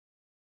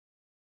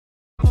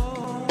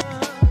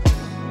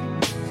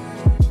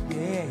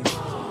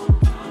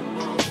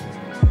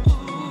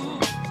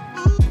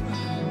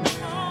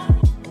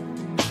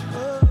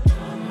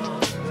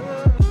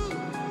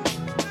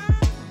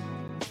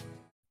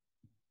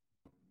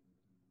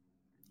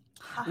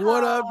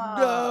What up, Ah,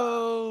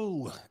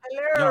 though?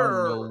 Y'all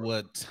know hello.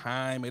 what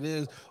time it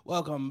is.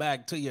 Welcome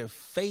back to your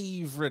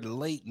favorite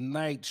late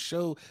night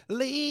show,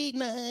 Late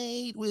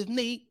Night with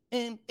Nate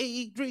and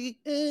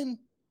Adrian.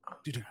 Oh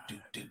Do, do, do,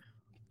 God, do. this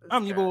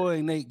I'm your guy,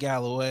 boy, Nate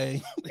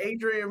Galloway.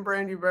 Adrian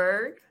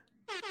Brandyberg.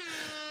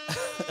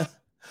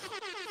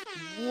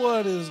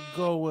 What is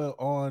going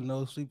on,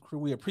 No Sleep Crew?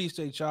 We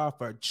appreciate y'all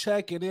for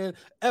checking in.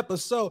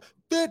 Episode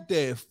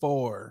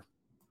 54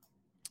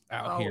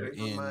 out here Always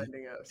in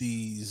reminding us.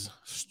 these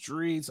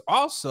streets.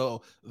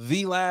 Also,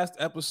 the last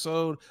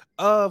episode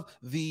of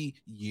the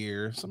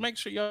year. So make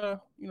sure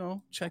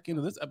y'all, check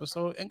into this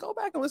episode and go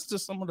back and listen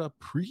to some of the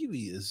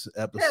previous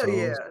Hell episodes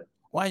yeah.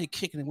 while you're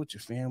kicking it with your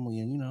family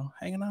and,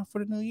 hanging out for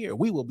the new year.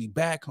 We will be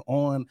back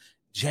on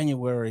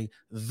January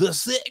the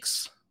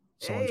 6th.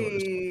 So enjoy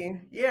this one.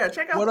 Hey, yeah.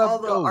 Check out What up, all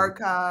the though?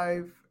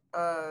 archive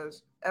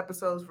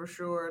episodes for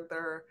sure.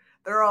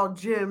 They're all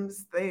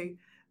gems. They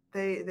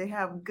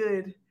have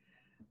good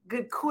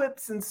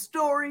quips and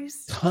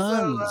stories. So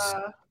Tons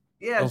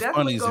yeah, of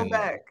definitely funnies go in there.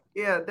 back.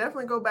 Yeah,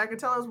 definitely go back and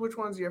tell us which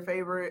one's your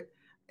favorite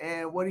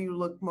and what do you Drop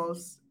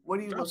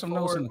look some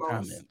notes in forward the most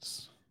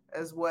comments.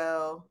 as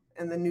well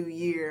in the new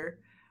year.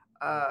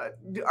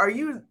 Are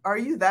you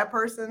that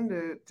person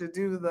to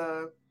do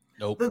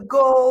Nope. the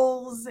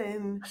goals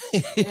and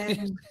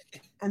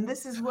and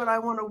this is what I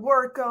want to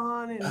work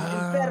on and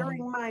um,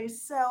 bettering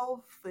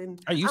myself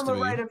and I used I'm to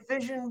gonna write be. a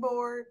vision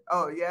board.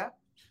 Oh yeah,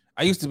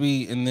 I used to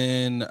be, and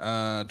then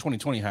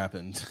 2020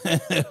 happened.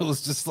 It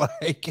was just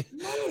like,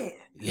 man.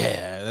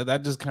 yeah,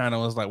 that just kind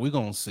of was like, we're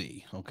gonna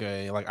see.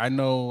 Okay. Like I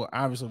know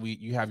obviously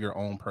you have your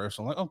own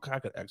personal, like, okay, I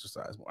could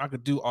exercise more. I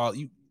could do all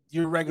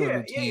your regular Yeah, yeah,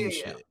 routine yeah,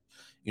 yeah.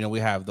 shit. We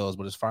have those,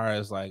 but as far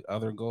as like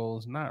other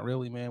goals, not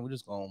really, man. We're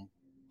just gonna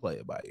play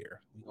it by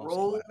ear. We're gonna see what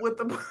Roll with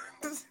the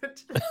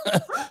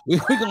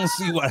we're gonna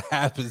see what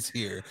happens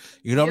here.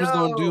 I'm just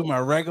gonna do yo. my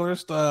regular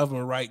stuff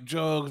and write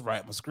jokes,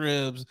 write my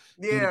scripts,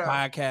 do the Yeah,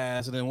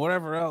 podcast, and then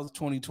whatever else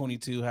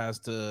 2022 has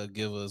to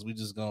give us, we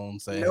just gonna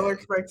say, no hey,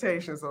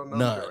 expectations on them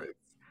none, joints.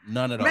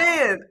 none at all.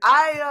 Man,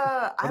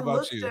 I What about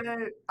looked you? at.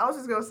 I was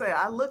just gonna say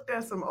I looked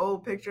at some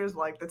old pictures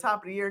like the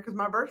top of the year because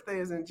my birthday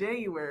is in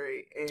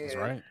January, That's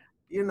and right.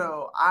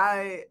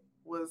 I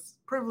was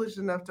privileged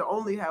enough to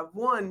only have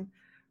one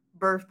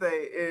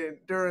birthday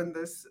during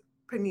this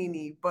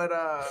panini, but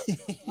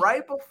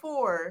right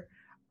before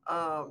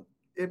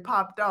it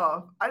popped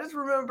off, I just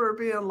remember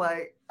being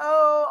like,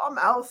 "Oh, I'm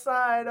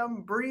outside,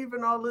 I'm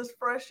breathing all this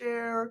fresh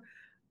air,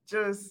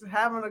 just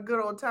having a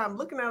good old time."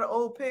 Looking at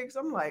old pics,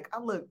 I'm like, I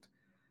looked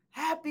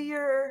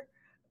happier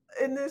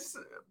in this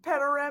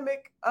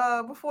panoramic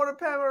before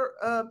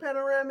the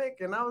panoramic,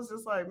 and I was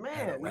just like,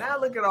 man, now Panorama.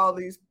 look at all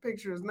these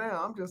pictures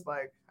now. I'm just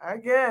like, I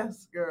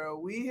guess,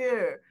 girl, we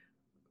here.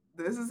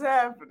 This is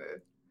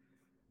happening.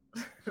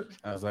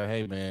 I was like,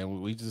 hey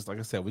man, we just, like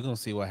I said, we're gonna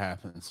see what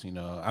happens.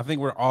 I think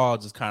we're all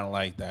just kind of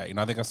like that.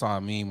 I think I saw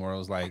a meme where it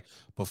was like,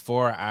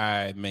 before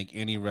I make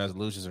any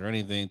resolutions or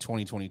anything,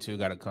 2022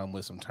 got to come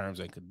with some terms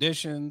and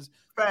conditions.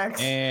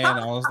 Facts. And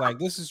I was like,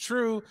 this is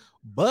true,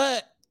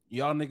 but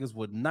y'all niggas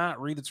would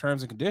not read the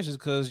terms and conditions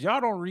because y'all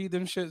don't read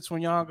them shits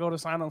when y'all go to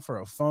sign up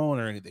for a phone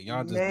or anything.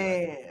 Y'all just be like,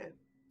 Man,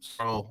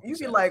 scroll, you'd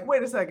be accept. like,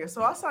 wait a second.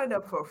 So I signed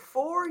up for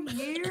 4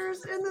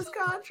 years in this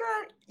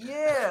contract?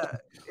 Yeah.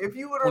 If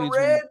you would have 2020,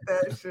 read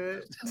that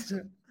shit.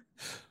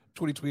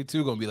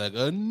 2022 gonna be like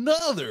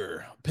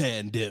another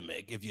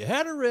pandemic. If you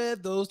had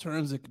read those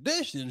terms and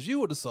conditions, you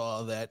would have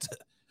saw that.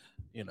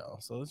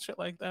 So shit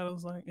like that. I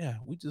was like, yeah,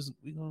 we gonna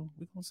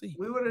see.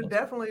 We would have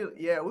definitely,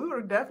 yeah, we would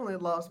have definitely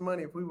lost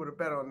money if we would have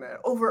bet on that.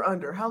 Over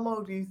under. How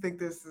long do you think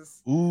this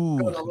is Ooh,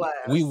 gonna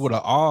we last? would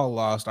have all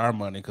lost our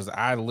money because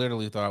I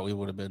literally thought we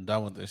would have been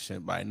done with this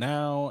shit by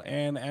now.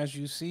 And as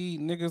you see,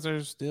 niggas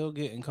are still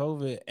getting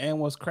COVID.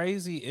 And what's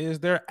crazy is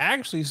they're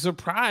actually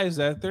surprised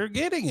that they're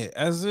getting it,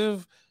 as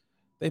if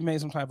they made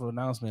some type of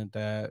announcement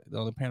that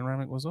the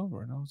panoramic was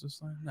over. And I was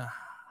just like, nah.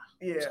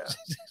 Yeah.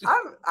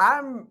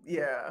 I'm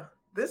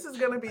this is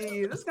gonna be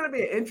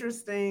an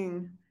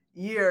interesting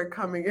year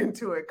coming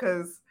into it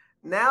because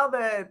now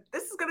that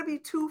this is gonna be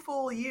 2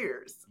 full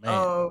years Man.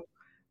 of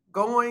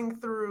going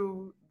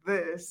through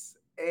this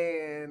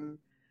and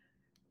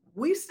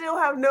we still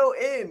have no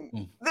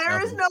end.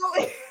 There is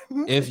Nothing. no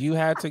end. If you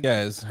had to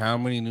guess how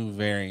many new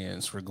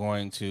variants were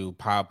going to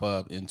pop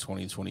up in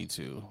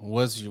 2022,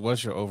 what's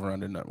your over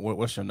under number?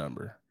 What's your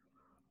number?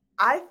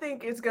 I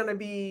think it's gonna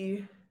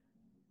be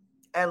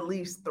at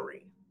least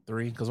three.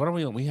 Three? Because what are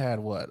we had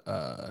what?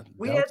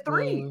 We had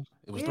three. Delta.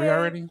 It was We three had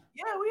already?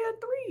 Yeah, we had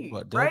three,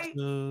 What right?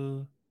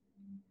 Delta?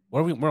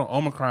 We're on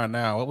Omicron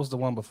now. What was the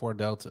one before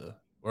Delta?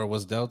 Or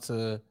was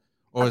Delta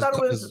I or thought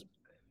it was is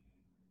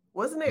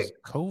wasn't is it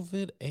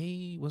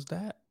COVID was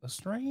that a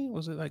strain?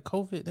 Was it like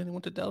COVID? Then it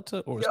went to Delta,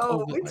 or is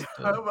yo, COVID we like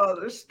talk the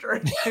about a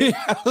strain.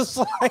 I was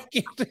like,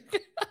 Yo,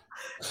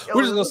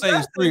 we're just gonna was say that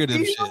it's three of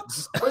them sativa?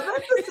 shits. Was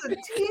that the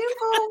sativa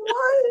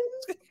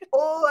one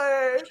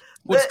or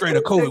What the strain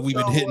of COVID we've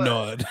been indica hitting one?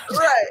 on?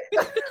 Right.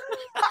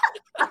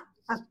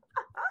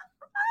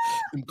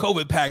 Them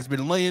COVID packs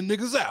been laying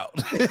niggas out.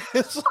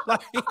 It's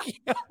like,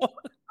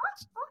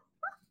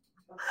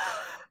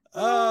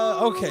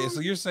 okay, so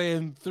you're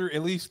saying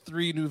at least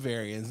 3 new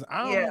variants.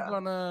 I'm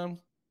gonna.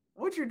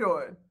 What you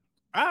doing?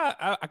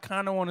 I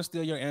kind of want to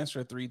steal your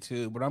answer 3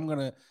 too, but I'm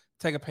gonna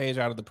take a page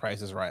out of The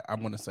Price is Right.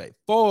 I'm gonna say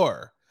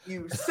 4.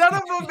 You son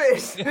of a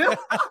bitch.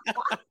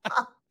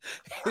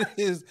 It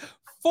is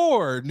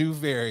 4 new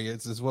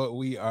variants is what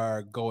we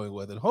are going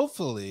with, and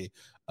hopefully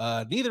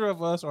neither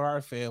of us or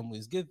our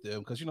families get them,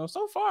 because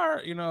so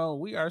far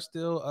we are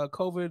still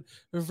COVID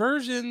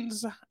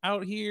versions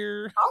out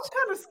here. I was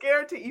kind of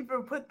scared to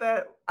even put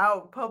that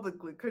out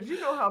publicly, because you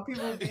know how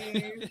people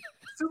be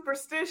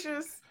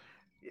superstitious.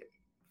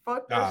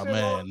 Fuck that shit.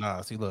 Man,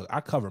 nah. See, look, I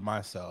cover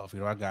myself.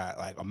 I got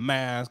like a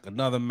mask,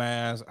 another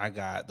mask. I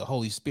got the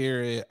Holy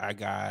Spirit. I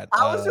got.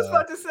 I was just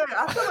about to say.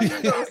 I feel like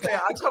you're gonna say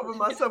I cover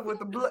myself with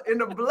the blood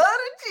of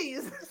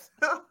Jesus.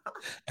 I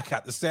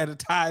got the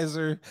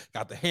sanitizer.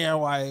 Got the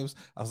hand wipes.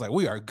 I was like,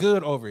 we are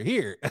good over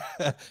here.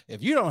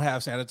 If you don't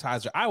have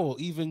sanitizer, I will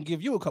even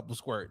give you a couple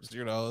squirts.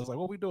 It's like,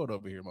 what we doing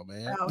over here, my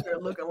man? Out here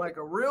looking like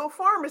a real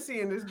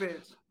pharmacy in this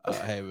bitch.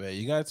 Hey man,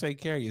 you gotta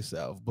take care of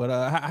yourself. But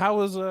how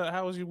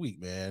was your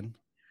week, man?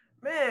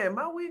 Man,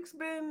 my week's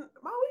been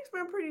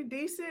pretty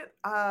decent.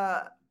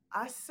 I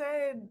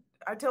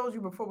told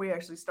you before we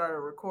actually started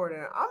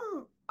recording,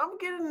 I'm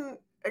getting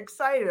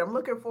excited. I'm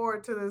looking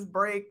forward to this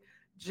break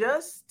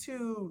just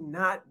to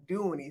not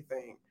do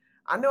anything.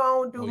 I know I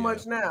don't do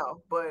much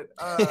now, but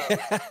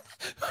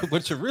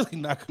but you're really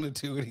not gonna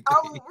do anything.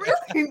 I'm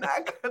really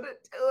not gonna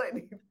do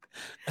anything.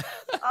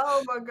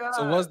 Oh my god.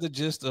 So what's the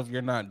gist of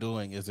you're not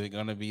doing? Is it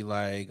gonna be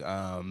like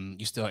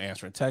you still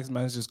answering text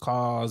messages,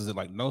 calls? Is it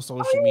like no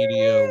social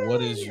media?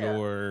 What is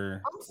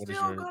your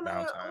I'm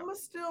gonna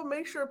still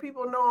make sure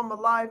people know I'm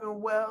alive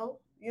and well,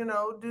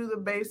 do the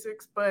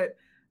basics. But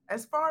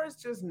as far as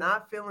just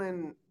not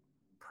feeling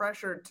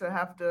pressured to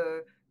have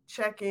to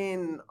check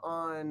in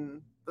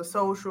on the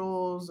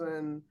socials,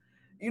 and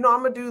I'm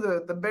gonna do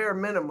the bare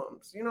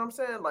minimums, you know what I'm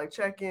saying? Like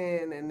check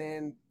in and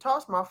then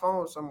toss my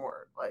phone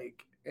somewhere,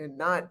 like, and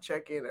not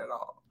check in at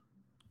all.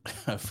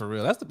 For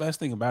real, that's the best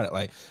thing about it.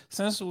 Like,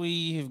 since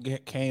we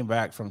came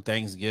back from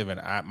Thanksgiving,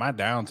 my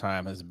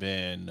downtime has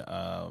been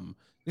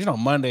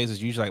Mondays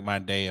is usually like my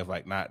day of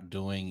like not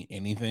doing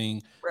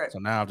anything. Right. So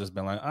now I've just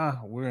been like,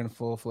 we're in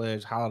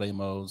full-fledged holiday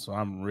mode, so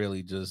I'm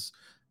really just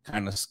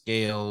kind of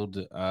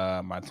scaled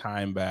my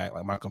time back.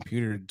 Like my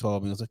computer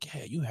told me, it was like,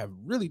 yeah, you have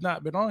really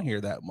not been on here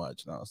that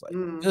much. And I was like,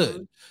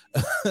 good. I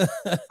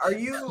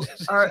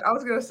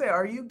was gonna say,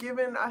 are you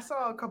giving? I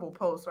saw a couple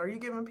posts. Are you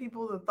giving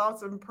people the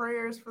thoughts and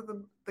prayers for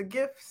the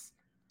gifts?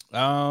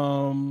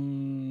 Yeah.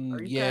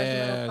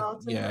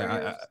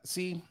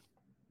 See,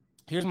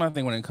 here's my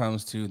thing when it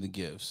comes to the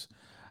gifts.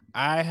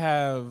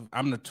 I'm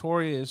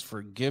notorious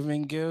for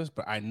giving gifts,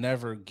 but I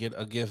never get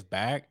a gift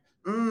back.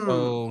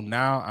 So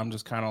now I'm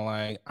just kind of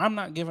like, I'm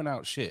not giving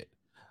out shit.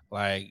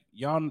 Like,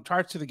 y'all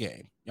charge to the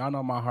game. Y'all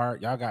know my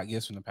heart. Y'all got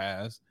gifts in the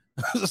past.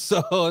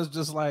 So it's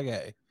just like,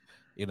 hey,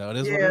 it is what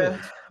it is.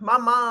 My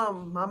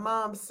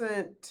mom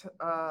sent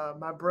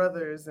my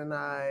brothers and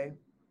I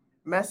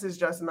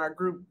messaged us in our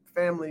group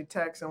family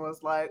text and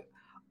was like,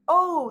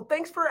 oh,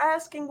 thanks for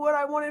asking what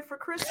I wanted for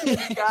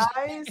Christmas,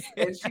 guys.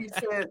 And she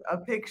sent a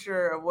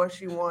picture of what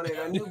she wanted,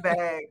 a new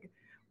bag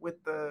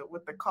with the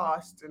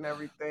cost and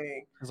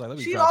everything.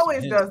 Like, she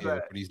always does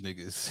that for these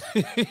niggas.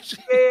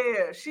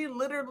 Yeah, she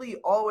literally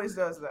always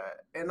does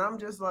that, and I'm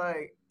just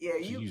like, yeah,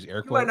 you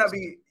might not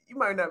be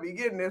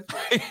getting this.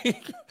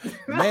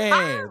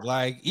 Man,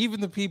 like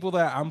even the people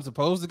that I'm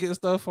supposed to get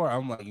stuff for,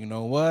 I'm like, you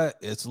know what?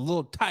 It's a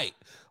little tight.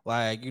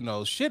 Like,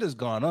 shit has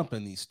gone up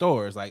in these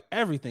stores. Like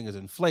everything is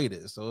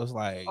inflated. So it's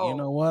like, you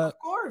know what? Of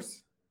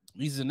course.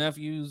 Nieces and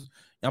nephews,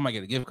 y'all might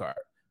get a gift card.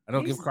 I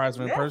know gift cards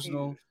are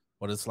personal.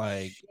 But it's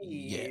like,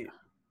 yeah,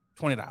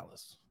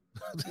 $20.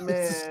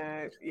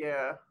 Man,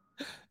 yeah.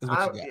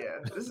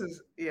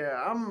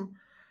 I'm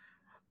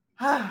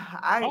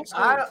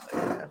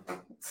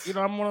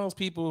one of those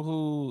people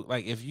who,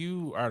 like, if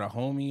you are the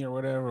homie or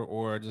whatever,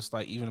 or just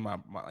like even my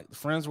like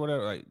friends or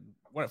whatever, like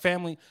what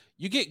family,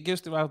 you get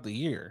gifts throughout the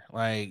year.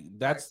 Like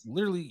that's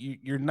literally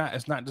you're not.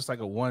 It's not just like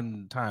a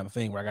one-time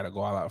thing where I got to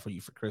go all out for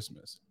you for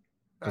Christmas,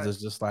 because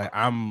it's just like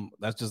I think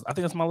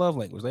that's my love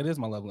language. That is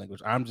my love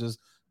language. I'm just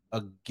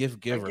a gift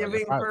giver.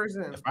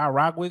 Person. If I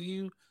rock with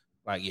you,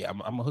 like, yeah, I'm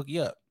gonna hook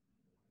you up.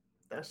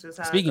 That's just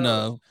how. Speaking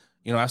of,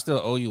 I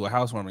still owe you a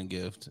housewarming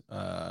gift.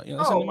 It's in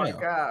the mail.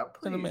 God, please.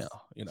 It's in the mail.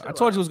 I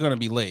told you it was gonna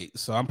be late,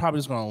 so I'm probably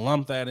just gonna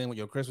lump that in with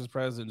your Christmas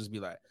present and just be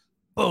like,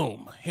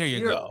 boom, here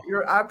you go.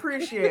 I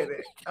appreciate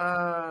it.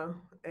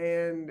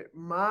 And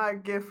my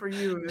gift for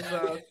you is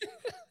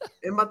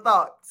in my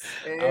thoughts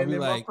and in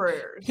my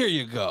prayers. Here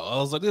you go. I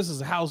was like, this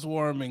is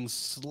housewarming /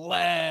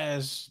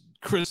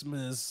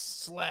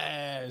 Christmas /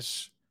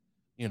 this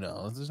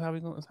is how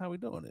we doing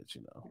it.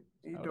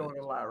 You're doing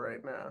a lot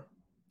right now.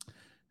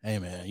 Hey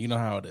man, you know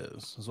how it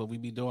is. That's what we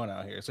be doing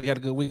out here. So you had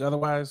a good week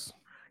otherwise?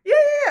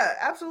 Yeah,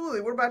 absolutely.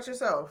 What about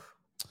yourself?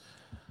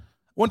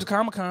 Went to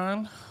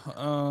Comic-Con.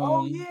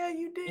 Oh yeah,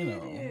 You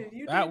know,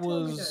 you that did tell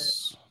me that.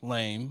 was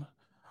lame.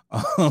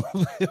 Um,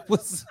 it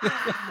was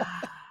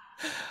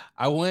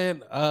I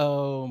went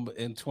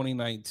in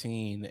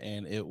 2019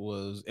 and it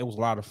was a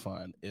lot of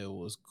fun. It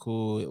was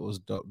cool. It was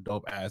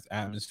dope ass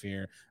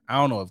atmosphere. I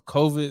don't know if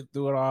COVID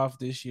threw it off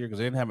this year because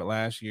they didn't have it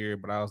last year,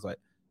 but I was like,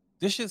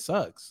 this shit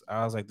sucks.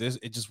 I was like, this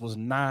it just was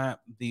not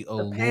the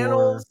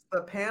allure.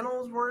 The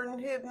panels weren't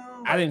hidden.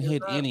 I Like, didn't is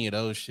hit that? any of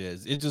those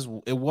shits.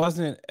 It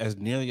wasn't as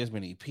nearly as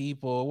many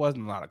people. It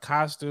wasn't a lot of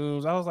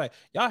costumes. I was like,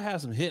 y'all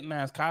had some hitting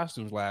ass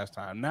costumes last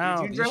time. Did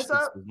Now you these dress shits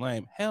up? is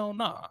lame. Hell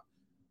nah.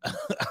 I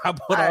All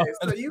put on. right,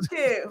 so you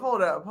can't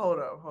hold up.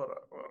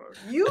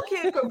 You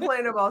can't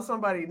complain about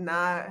somebody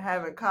not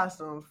having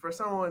costumes for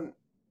someone,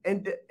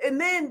 and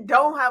then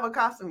don't have a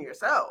costume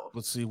yourself.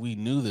 But see, we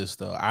knew this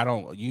though. I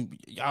don't.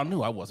 Y'all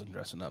knew I wasn't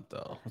dressing up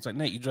though. It's like,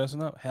 Nate, you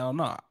dressing up? Hell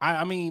no.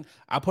 I mean,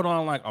 I put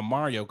on like a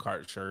Mario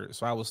Kart shirt,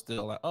 so I was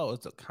still like, oh,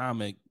 it's a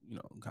comic,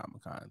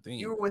 Comic-Con You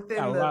theme. were Got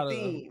within a the lot of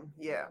theme,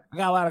 yeah. I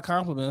got a lot of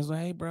compliments.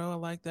 Like, hey, bro, I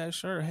like that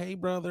shirt. Hey,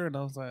 brother. And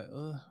I was like,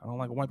 I don't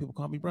like when white people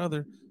call me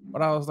brother.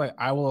 But I was like,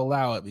 I will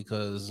allow it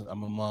because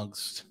I'm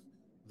amongst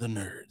the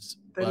nerds.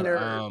 The But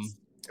nerds.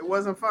 It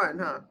wasn't fun,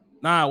 huh?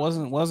 nah, it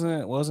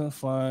wasn't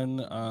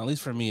fun. At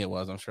least for me, it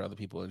was. I'm sure other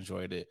people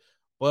enjoyed it.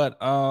 But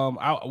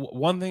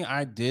one thing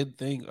I did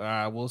think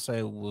I will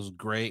say was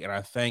great, and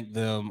I thank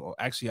them.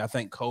 Actually, I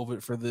thank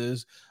COVID for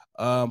this.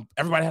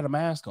 Everybody had a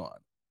mask on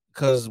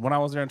because when I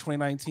was there in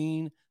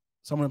 2019,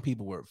 some of the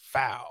people were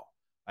foul,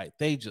 like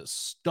they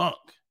just stunk,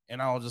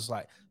 and I was just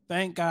like,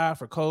 thank God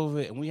for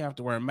COVID, and we have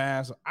to wear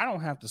masks. I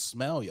don't have to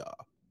smell y'all.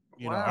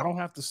 I don't Wow.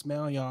 have to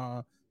smell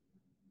y'all.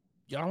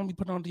 Y'all don't be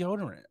putting on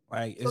deodorant.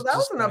 Like So it's that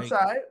was just an like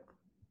upside.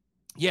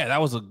 yeah, that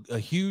was a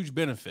huge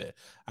benefit.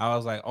 I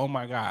was like, oh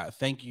my God,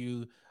 thank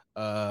you.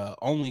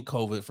 Only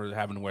COVID for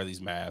having to wear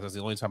these masks. That's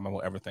the only time I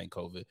will ever thank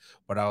COVID.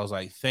 But I was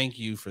like, thank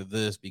you for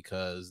this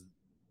because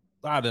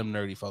a lot of them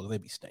nerdy folks, they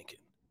be stinking.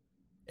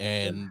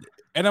 And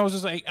I was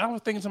just like, I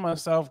was thinking to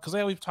myself, because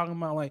they always talking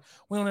about like,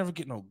 we don't ever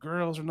get no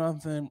girls or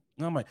nothing.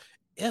 And I'm like,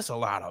 it's a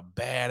lot of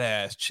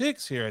badass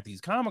chicks here at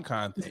these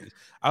Comic-Con things.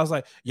 I was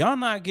like, y'all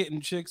not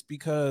getting chicks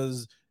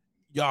because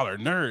y'all are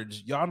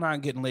nerds. Y'all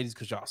not getting ladies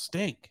because y'all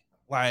stink.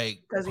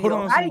 Like, Because of put your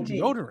on some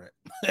hygiene. deodorant.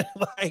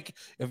 Like,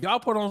 if y'all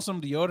put on some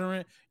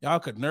deodorant, y'all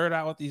could nerd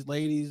out with these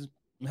ladies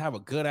and have a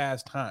good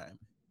ass time.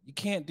 You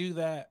can't do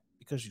that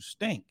because you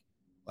stink.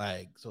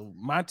 Like, so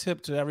my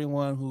tip to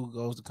everyone who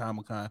goes to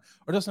Comic-Con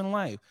or just in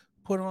life,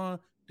 put on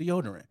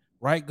deodorant.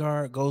 Right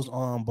guard goes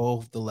on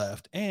both the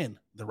left and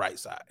the right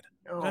side.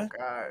 Oh Okay?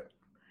 God.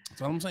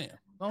 That's all I'm saying.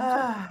 That's all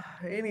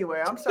I'm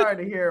Anyway, I'm sorry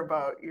to hear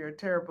about your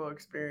terrible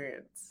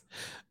experience.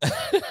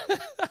 saying.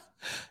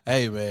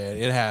 Hey man,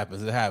 it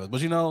happens. It happens.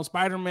 But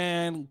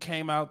Spider-Man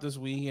came out this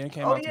weekend,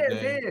 came Oh out yeah, it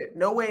today. did.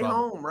 No Way So I'm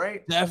Home,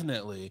 right?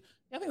 definitely,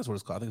 yeah, I think that's what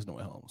it's called. I think it's No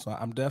Way Home. So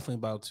I'm definitely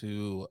about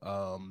to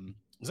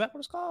is that what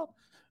it's called?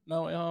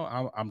 No,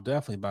 I'm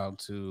definitely about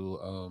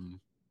to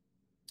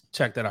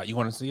check that out. You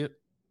want to see it?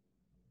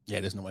 Yeah,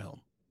 there's No Way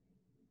Home.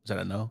 Is that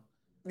a no?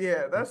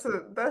 Yeah, that's a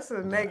Okay.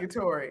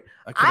 negatory.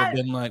 I could have I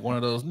been like one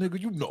of those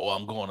nigga,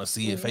 I'm going to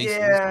see it faces.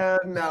 Yeah,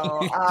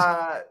 no.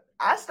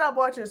 I stopped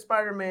watching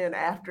Spider-Man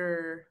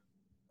after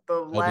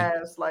the Toby.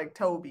 last like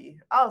Toby.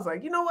 I was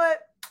like, you know what?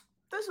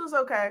 This was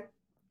okay.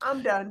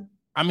 I'm done.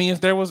 I mean,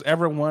 if there was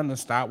ever one to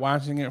stop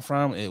watching it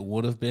from, it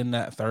would have been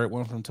that third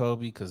one from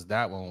Toby because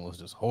that one was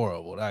just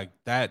horrible. Like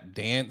that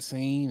dance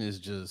scene is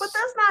But just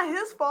that's not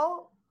his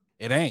fault.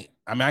 it ain't.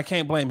 I mean, I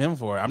can't blame him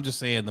for it. I'm just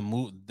saying the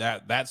move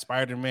that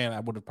Spider-Man,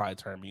 I would have probably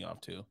turned me off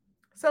too.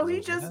 So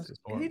Because I was like, that's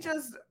just he horrible.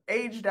 just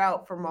aged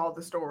out from all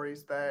the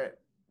stories that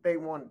they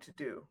wanted to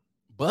do,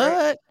 right?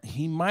 But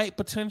he might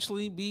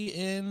potentially be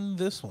in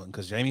this one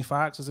because Jamie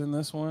Foxx is in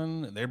this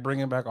one. And they're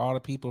bringing back all the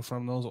people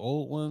from those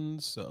old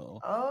ones. So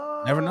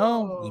never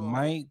know. We Oh,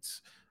 might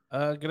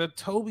get a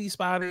Toby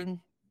spotting.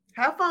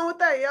 have fun with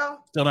that, y'all.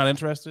 Still not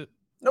interested?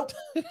 Nope.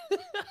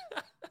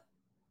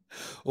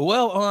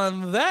 Well,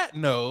 on that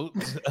note,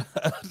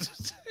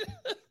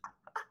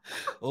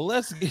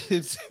 let's get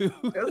into.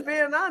 Just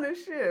being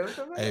honest, shit. What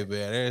the Hey fuck?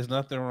 man, there's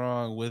nothing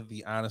wrong with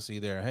the honesty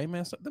there. Hey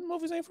man, the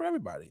movies ain't for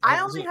everybody.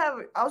 I was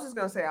just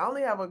gonna say, I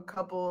only have a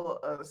couple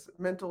of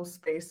mental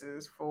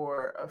spaces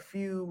for a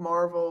few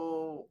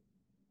Marvel,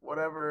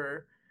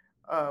 whatever,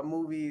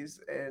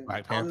 movies, and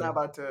Black I'm not Panther.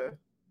 about to.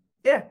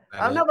 Yeah,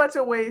 That I'm it. not about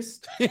to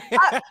waste.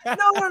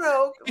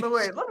 No.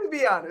 Wait, let me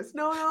be honest.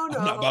 I'm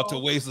not about to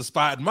No. waste a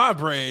spot in my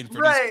brain for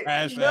this Right.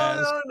 trash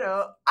ass.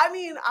 No. I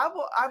mean, I've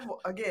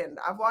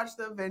watched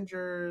the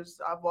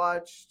Avengers. I've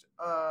watched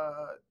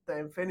the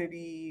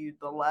Infinity,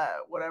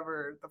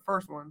 whatever, the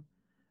first one,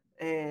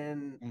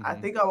 and I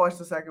Mhm. think I watched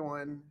the second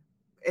one,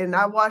 and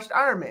I watched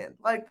Iron Man.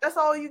 Like that's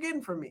all you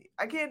getting from me.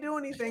 I can't do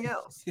anything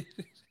else.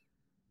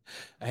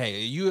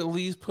 Hey, you at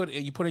least put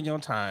in your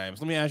times.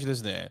 Let me ask you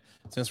this then,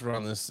 since we're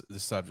on this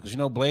subject,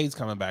 because Blade's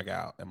coming back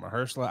out, and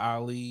Mahershala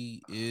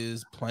Ali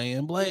is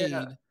playing Yeah, Blade,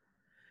 and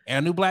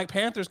a new Black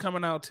Panther's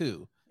coming out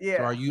too. So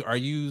yeah. are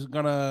you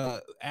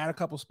gonna add a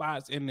couple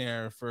spots in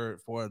there for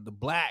the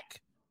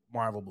Black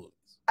Marvel movies.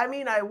 I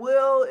mean, I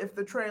will if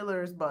the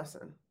trailer is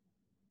bussin'.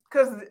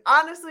 Because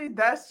honestly,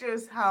 that's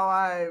just how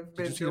I've Did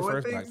you been see the doing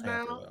first Black things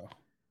Panther now. though?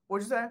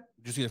 What'd you say?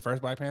 Did you see the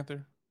first Black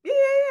Panther? Yeah.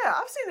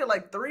 I've seen it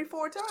like 3-4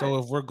 So if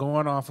times. we're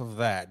going off of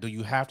that, do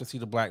you have to see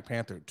the Black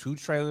Panther 2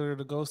 trailer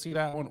to go see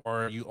that one,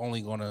 or are you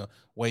only going to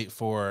wait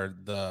for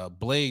the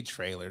Blade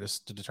trailer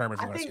to determine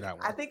if you're going to see that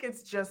I one? think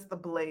it's just the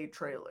Blade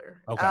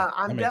trailer. Okay, that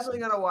I'm makes definitely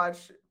sense. gonna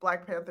watch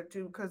Black Panther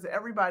 2 because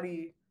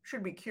everybody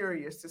should be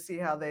curious to see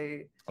how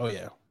Oh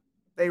yeah,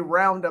 they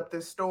round up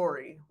this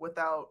story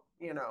without,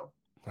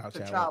 Wow,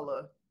 Chadwick.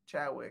 T'Challa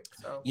Chadwick.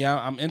 So Yeah,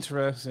 I'm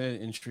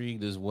interested,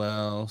 intrigued as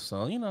well.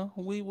 So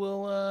we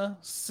will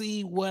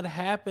see what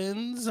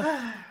happens. Let's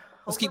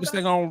hopefully keep this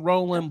that's thing on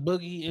rolling,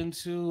 boogie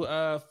into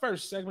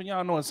first segment.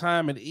 Y'all know what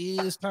time it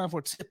is. Time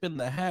for tipping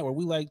the hat, where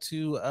we like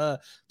to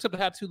tip the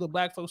hat to the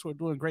Black folks who are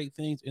doing great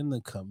things in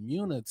the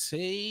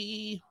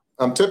community.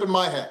 I'm tipping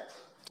my hat.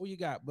 What you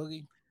got,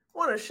 Boogie? I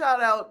want to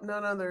shout out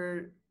none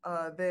other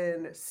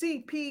than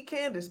CP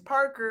Candace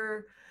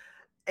Parker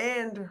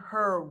and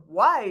her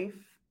wife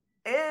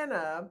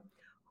Anna,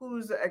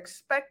 who's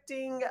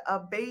expecting a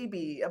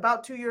baby.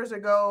 About 2 years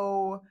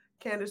ago,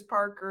 Candace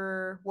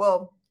Parker,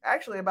 well,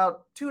 actually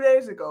about 2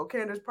 days ago,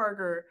 Candace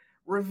Parker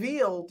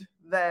revealed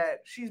that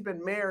she's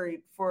been married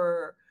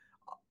for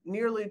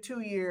nearly 2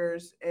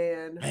 years,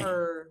 and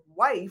her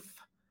wife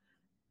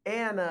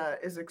Anna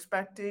is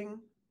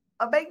expecting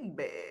a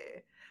baby.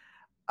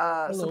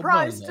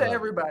 Surprise to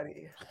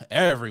everybody.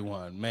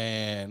 Everyone,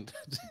 man.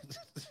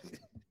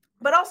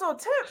 But also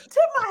tip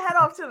my hat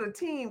off to the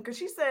team, because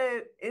she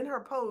said in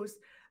her post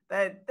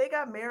that they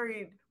got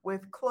married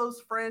with close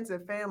friends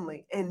and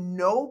family, and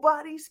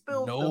nobody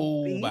spilled the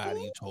beans.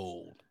 Nobody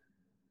told.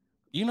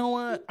 You know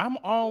what? I'm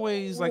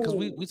always like, because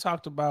we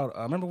talked about,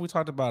 remember we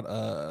talked about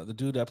the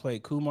dude that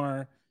played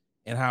Kumar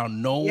and how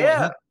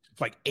one,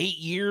 like 8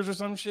 years or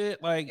some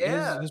shit, like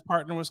his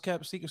partner was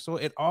kept secret. So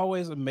it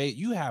always amazed,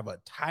 you have a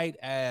tight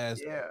ass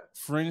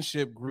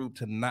friendship group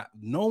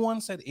no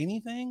one said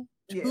anything.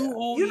 2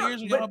 whole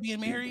years of y'all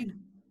being married.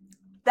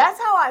 That's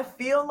how I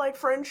feel like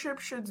friendship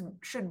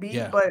should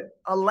be, but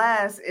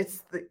alas,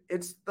 it's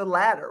the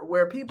latter,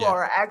 where people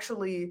are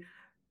actually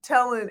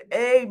telling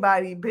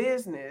everybody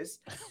business,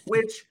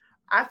 which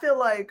I feel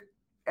like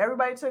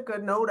everybody took a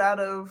note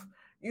out of,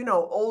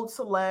 old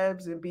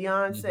celebs and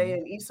Beyonce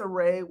and Issa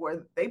Rae,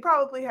 where they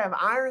probably have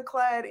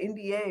ironclad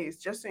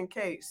NDAs just in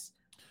case.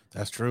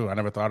 That's true. I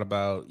never thought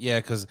about,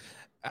 because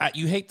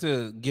you hate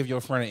to give your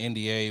friend an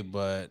NDA,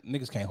 but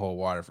niggas can't hold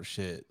water for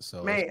shit.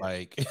 So it's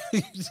like,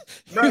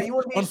 bro, you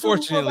want to be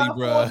unfortunately, about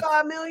bro, 4 or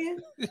 5 million?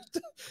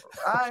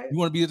 Right. You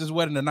want to be at this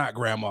wedding or not,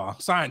 grandma?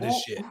 Sign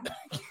this shit.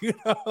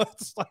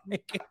 It's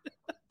like,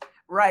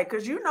 right,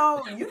 because you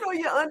know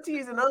your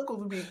aunties and uncles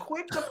will be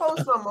quick to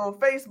post them on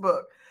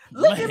Facebook.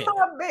 Look at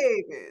my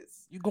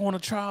babies. You going to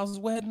Charles'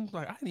 wedding?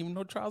 Like, I didn't even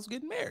know Charles was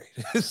getting married.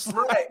 It's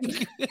right.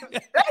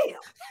 Damn.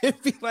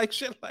 It'd be like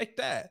shit like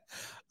that.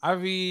 I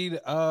mean,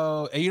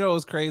 and it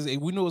was crazy.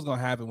 We knew it was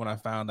gonna happen when I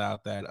found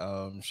out that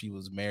she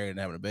was married and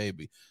having a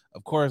baby.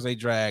 Of course, they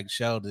dragged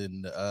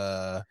Sheldon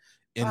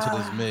into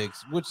this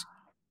mix, which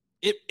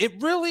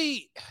it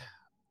really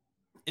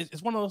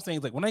it's one of those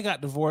things. Like when they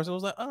got divorced, it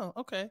was like, oh,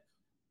 okay.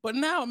 But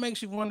now it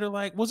makes you wonder,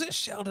 like, was it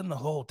Sheldon the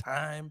whole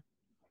time?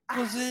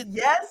 Was it?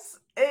 Yes.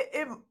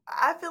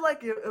 I feel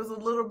like it was a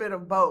little bit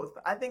of both.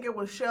 I think it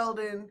was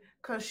Sheldon,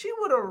 because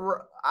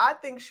I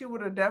think she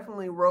would have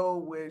definitely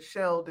rolled with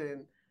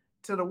Sheldon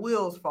till the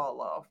wheels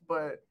fall off.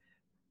 But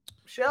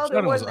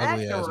Sheldon wasn't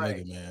acting right.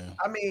 Nigga, man.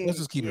 I mean, let's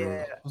just keep it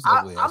real.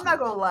 I'm not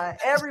gonna lie.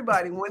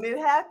 Everybody, when it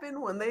happened,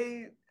 when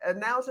they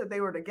announced that they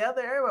were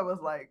together, everybody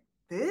was like,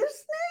 "This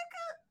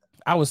nigga."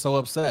 I was so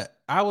upset.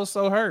 I was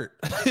so hurt.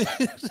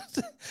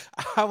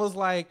 I was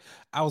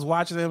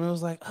watching them and it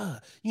was like,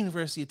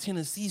 University of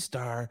Tennessee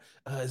star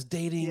is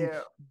dating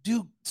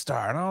Duke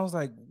star. And I was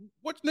like,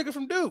 which nigga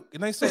from Duke?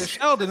 And they said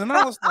Sheldon. And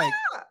I was like,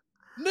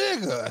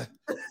 nigga.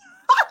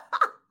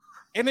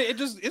 And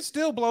it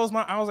still blows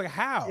my, I was like,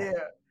 how? Yeah.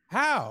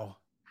 How?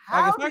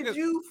 How did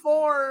you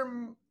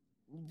form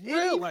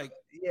real?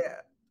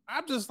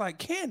 I'm just like,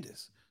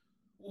 Candace,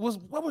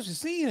 what was you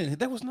seeing?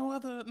 There was no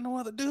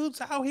other dudes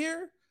out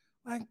here?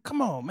 Like,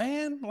 come on,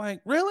 man.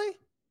 Like, really?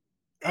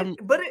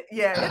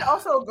 It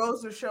also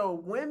goes to show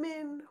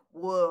women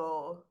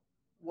will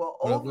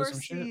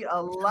oversee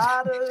a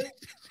lot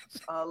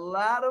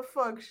of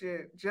fuck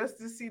shit just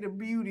to see the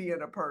beauty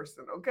in a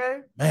person, okay?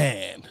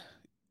 Man.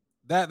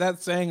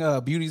 That saying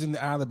beauty's in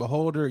the eye of the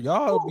beholder,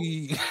 y'all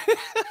be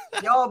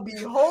y'all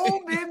be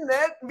holding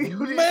that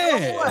beauty.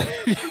 Man.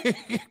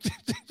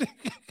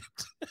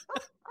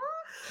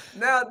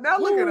 Now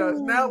look at us.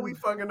 Now we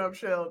fucking up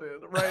Sheldon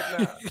right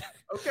now.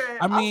 Okay,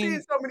 I'm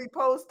seeing so many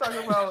posts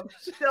talking about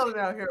Sheldon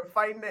out here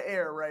fighting the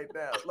air right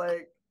now.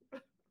 Like,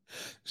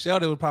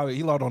 Sheldon would probably,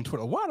 he logged on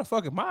Twitter, why the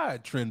fuck am I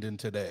trending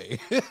today?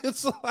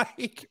 It's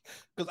like,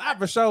 because I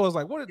for sure was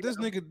like, what did this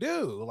nigga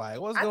do? Like,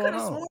 what's going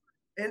on?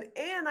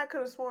 And I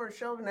could have sworn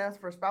Sheldon asked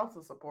for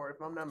spousal support,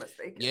 if I'm not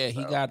mistaken. Yeah,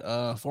 he So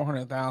got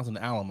 400,000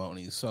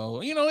 alimony.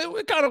 So,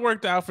 it kind of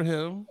worked out for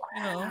him,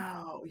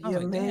 wow, I was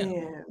yeah, like, damn.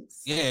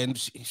 man's. Yeah, and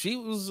she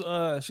was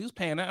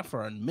paying that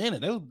for a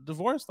minute. They were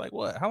divorced like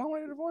what? How long were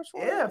they divorced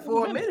for? Yeah, It was a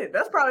for a minute. minute.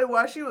 That's probably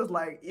why she was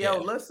like, "Yo, Yeah.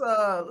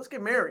 let's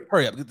get married."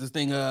 Hurry up, get this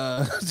thing.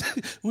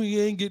 We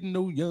ain't getting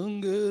no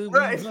younger. We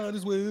Right. might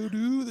as well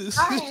do this.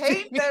 I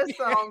hate that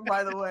song,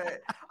 by the way.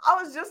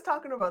 I was just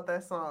talking about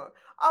that song.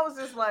 I was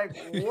just like,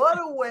 what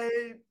a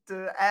way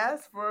to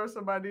ask for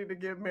somebody to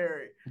get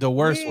married. The We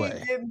worst ain't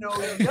way. getting no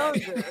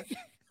younger,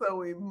 so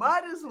we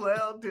might as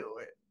well do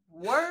it.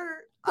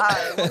 Word? All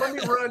right, well, let me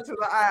run to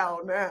the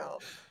aisle now.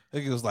 I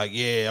think it was like,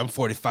 yeah, I'm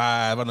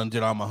 45. I done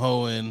did all my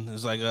hoeing.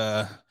 It's like,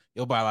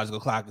 your biological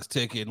clock is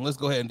ticking. Let's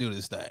go ahead and do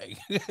this thing.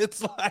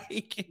 It's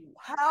like,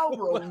 How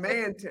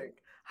romantic.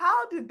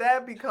 How did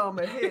that become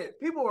a hit?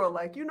 People were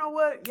like, you know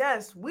what?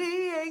 Yes,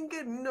 we ain't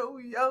getting no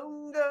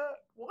younger.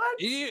 What?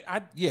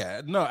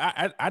 no,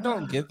 I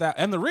don't get that.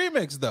 And the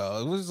remix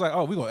though, it was like,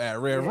 oh, we gonna add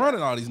Red Yeah, Run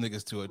and all these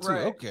niggas to it too.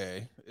 right.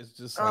 Okay, it's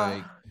just Uh,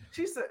 like,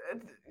 she said,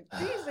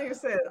 these niggas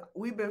said,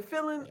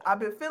 I've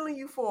been feeling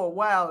you for a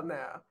while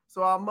now,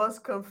 so I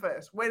must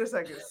confess. Wait a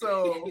second.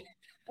 So,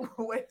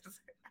 wait a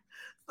second.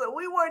 So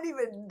we weren't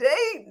even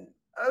dating.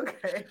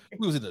 Okay.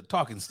 we was in the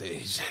talking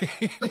stage.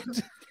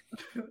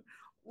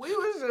 We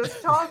was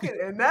just talking,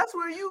 and that's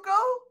where you go?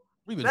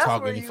 We've been That's where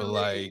talking for you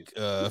leave.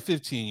 like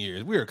 15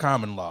 years. We're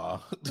common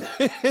law.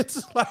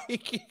 It's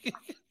like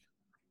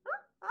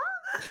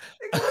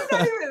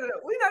Nigga,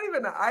 we not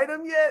even an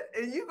item yet,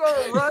 and you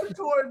gonna run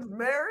towards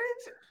marriage?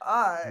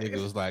 All nigga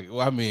right. was like,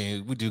 well, I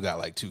mean, we do got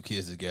like 2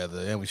 kids together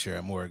and we share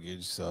a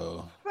mortgage,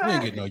 so we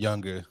ain't getting no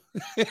younger.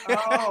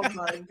 Oh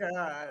my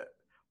god.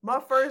 My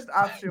first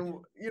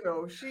option,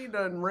 she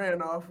done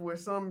ran off with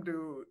some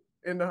dude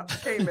in the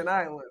Cayman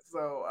Islands.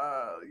 So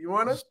you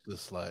wanna? It's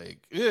just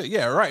like,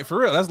 yeah, right, for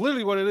real. That's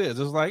literally what it is.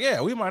 It's like,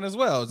 yeah, we might as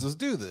well just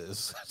do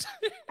this.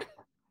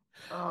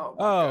 Oh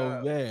my Oh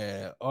god.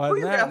 man. Who On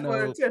you that got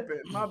for a note,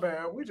 tipping? My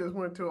bad. We just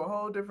went to a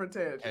whole different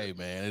tangent. hey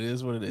man, it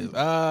is what it is.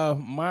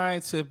 My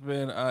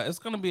tipping, it's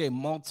gonna be a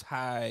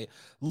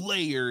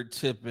multi-layered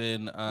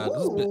tipping.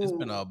 'Cause it's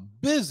been Ooh. a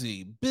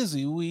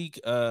busy week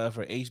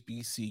for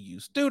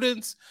HBCU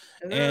students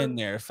Uh-huh. and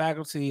their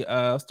faculty.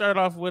 Start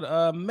off with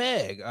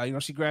Meg.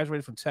 She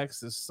graduated from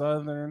Texas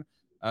Southern.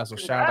 So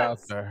shout out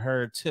Congrats. to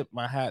her. Tip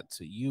my hat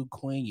to you,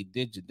 Queen. You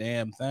did your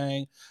damn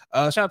thing.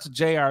 Shout out to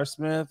J.R.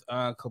 Smith,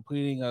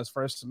 completing his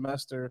first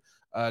semester.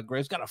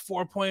 Grace got a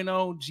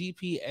 4.0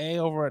 GPA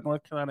over at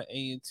North Carolina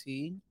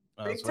A&T.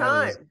 Big So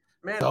that is time.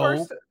 Man,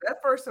 dope. that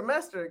first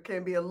semester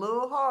can be a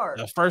little hard.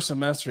 The first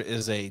semester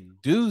is a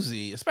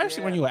doozy,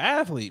 especially when Yeah, you're an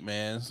athlete,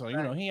 man. So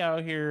right. he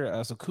out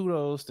here. So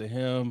kudos to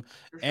him.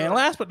 For And sure.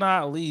 last but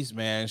not least,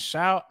 man,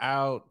 shout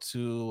out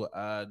to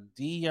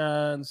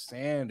Deion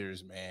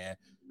Sanders, man.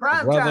 The Prime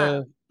time.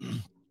 brother,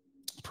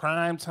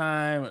 prime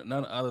time,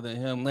 none other than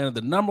him, landed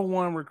the number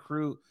one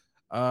recruit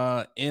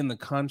in the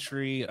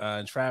country,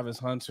 Travis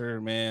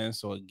Hunter, man.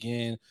 So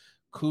again,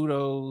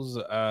 kudos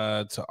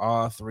to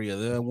all three of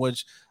them,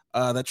 which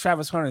the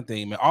Travis Hunter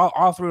thing, man,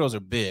 all three of those are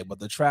big, but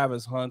the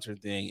Travis Hunter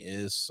thing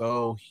is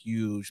so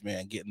huge,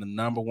 man. Getting the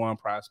number one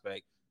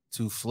prospect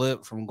to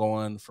flip from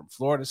going from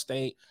Florida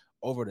State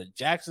over to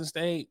Jackson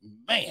State,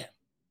 man.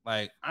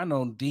 Like, I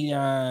know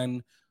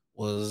Dion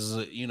was,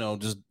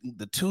 just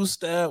the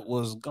two-step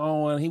was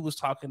going. He was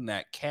talking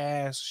that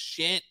cash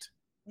shit,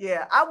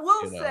 Yeah, I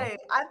will you know. say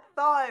I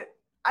thought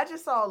I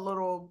just saw a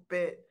little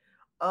bit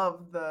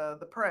of the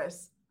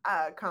press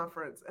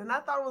conference, and I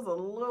thought it was a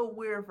little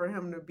weird for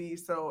him to be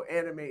so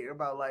animated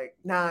about like,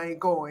 nah, I ain't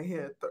going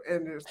here,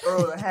 and just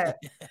throw the hat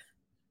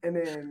and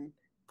then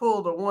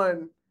pull the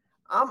one.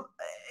 I'm,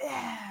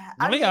 Now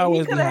I they mean, he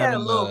always be could have had a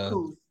having little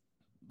couth.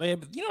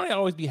 they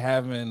always be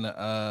having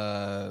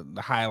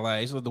the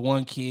highlights with the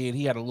one kid.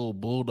 He had a little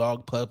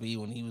bulldog puppy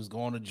when he was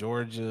going to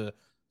Georgia.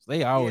 So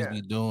they always Yeah.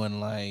 be doing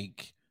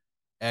like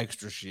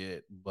extra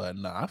shit. But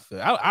no, I'd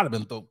have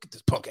been get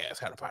this punk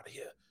ass out of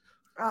here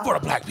for the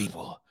Uh, black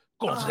people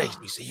going to the uh,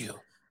 HBCU.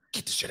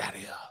 Get this shit out of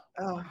here.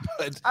 uh,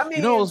 But I what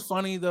mean, was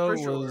funny for though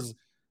sure. was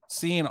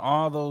seeing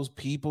all those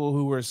people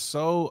who were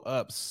so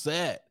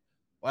upset.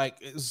 Like,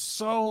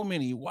 so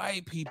many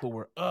white people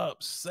were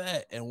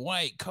upset, and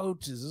white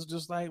coaches. It's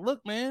just like, look,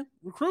 man,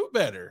 recruit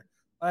better.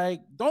 Like,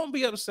 don't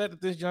be upset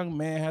that this young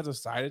man has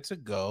decided to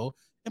go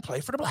and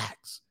play for the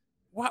blacks.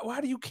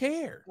 Why do you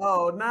care?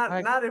 Oh, not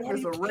Like, not if why do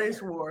it's you a race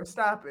care? war.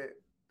 Stop it.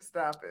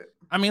 Stop it.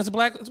 I mean, it's a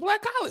black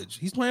college.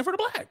 He's playing for the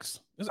blacks.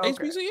 It's Okay.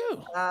 HBCU.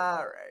 All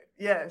right. I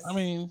Yes.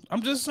 mean,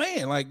 I'm just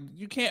saying, like,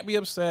 you can't be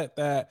upset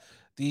that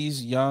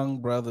these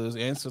young brothers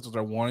and sisters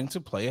are wanting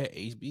to play at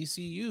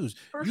HBCUs.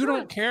 For You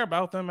don't sure. care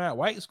about them at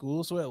white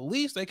schools, so at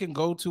least they can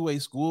go to a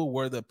school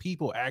where the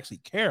people actually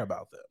care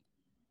about them.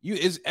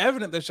 It's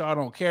evident that y'all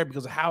don't care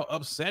because of how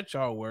upset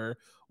y'all were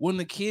when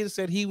the kid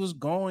said he was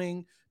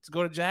going to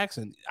go to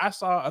Jackson. I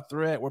saw a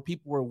thread where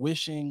people were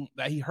wishing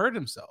that he hurt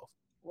himself.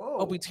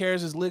 Hope he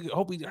tears his leg.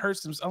 Hope he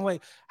hurts him. I'm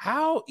like,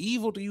 how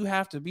evil do you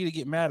have to be to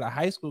get mad at a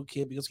high school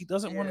kid because he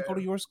doesn't want to go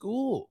to your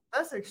school?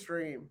 That's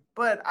extreme.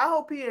 But I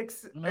hope he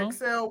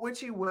excel, which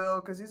he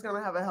will, because he's going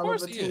to have a hell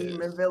of a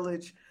team and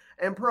village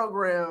and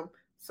program.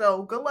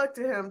 So good luck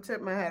to him.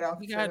 Tip my hat off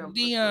to him. He got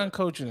Dion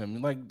coaching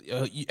him. Like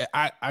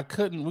I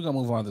couldn't. We're gonna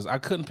move on to this. I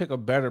couldn't pick a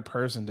better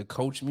person to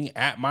coach me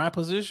at my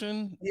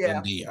position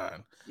than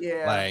Dion.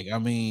 Yeah. Like, I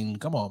mean,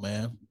 come on,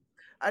 man.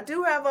 I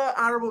do have an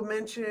honorable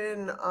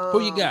mention.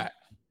 Who you got?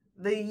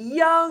 The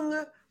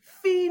young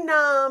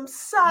phenom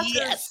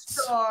soccer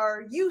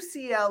star,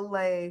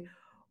 UCLA,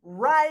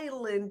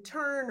 Rylan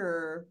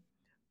Turner.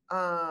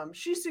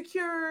 She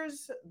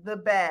secures the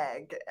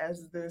bag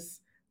as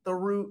the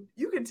root.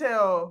 You can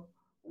tell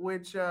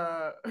which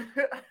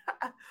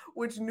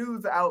which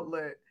news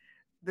outlet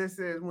this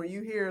is when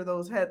you hear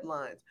those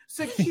headlines.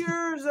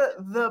 Secures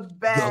the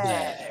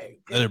bag.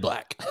 They're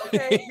black.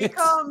 Okay,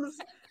 becomes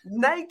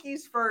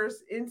Nike's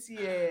first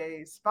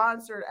NCAA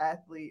sponsored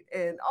athlete,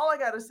 and all I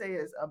gotta say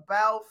is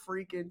about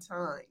freaking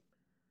time.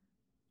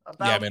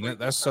 Man,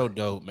 that's so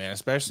dope, man.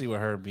 Especially with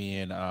her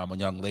being a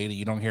young lady,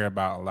 you don't hear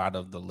about a lot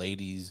of the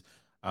ladies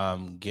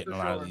getting a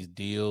lot of these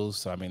deals.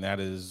 So I mean, that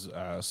is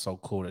so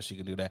cool that she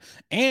can do that,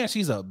 and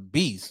she's a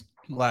beast.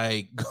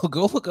 Like,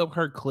 go look up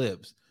her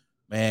clips,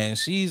 man.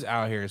 She's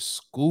out here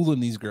schooling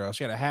these girls.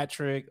 She had a hat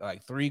trick,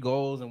 like 3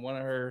 goals in one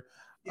of her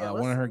games.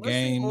 Let's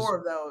see more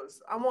of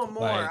those. I want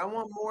more. I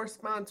want more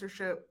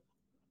sponsorship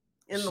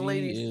in the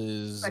ladies. She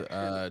is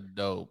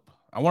dope.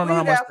 I want to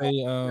know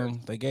how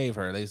much they gave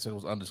her. They said it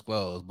was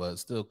undisclosed, but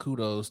still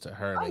kudos to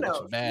her. Get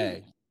your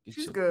bag.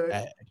 She's good.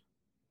 Bag.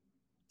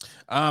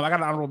 I got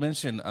an honorable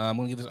mention. I'm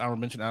gonna give this honorable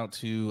mention out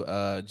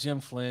to Jim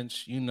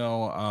Flinch.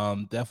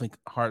 Definitely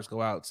hearts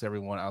go out to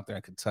everyone out there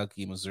in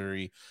Kentucky,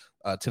 Missouri,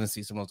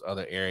 Tennessee, some of those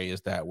other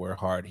areas that were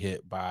hard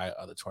hit by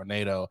the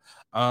tornado.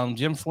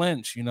 Jim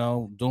Flinch,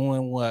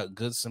 doing what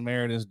good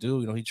Samaritans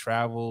do. He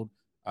traveled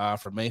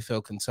from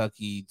Mayfield,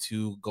 Kentucky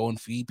to go and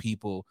feed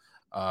people.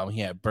 He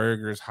had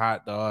burgers,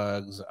 hot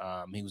dogs.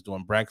 He was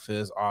doing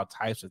breakfast, all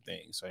types of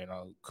things.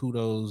 So,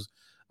 kudos.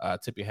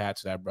 Tip your hat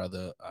to that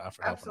brother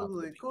for helping out.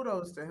 Absolutely.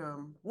 Kudos to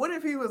him. What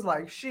if he was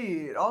like,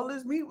 shit, all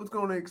this meat was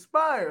going to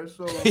expire,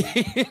 so...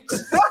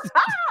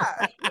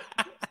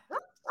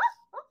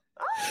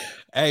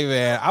 Hey,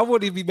 man, I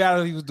wouldn't even be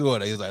mad if he was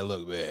doing it. He's like,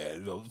 look,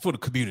 man, for the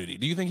community.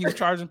 Do you think he was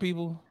charging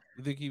people?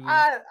 You think he was?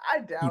 I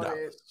doubt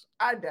it.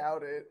 I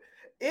doubt it.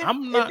 If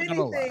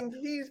anything,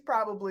 he's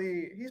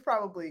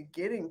probably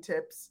getting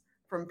tips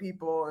from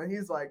people, and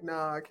he's like,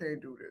 nah, I can't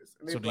do this.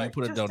 So do you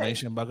put a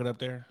donation bucket up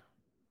there?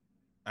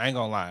 I ain't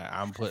gonna lie,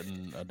 I'm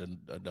putting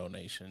a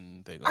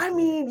donation thing. I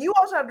mean, you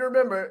also have to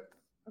remember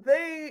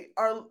they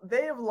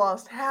have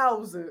lost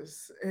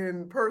houses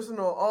and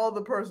all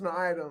the personal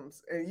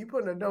items, and you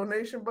put in a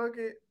donation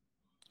bucket.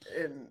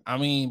 And I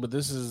mean, but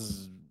this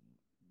is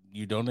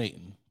you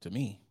donating to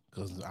me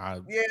because I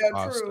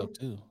lost stuff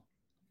too.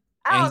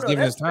 I don't know.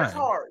 That's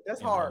hard.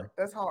 That's hard.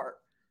 That's hard.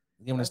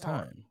 Giving his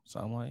time, so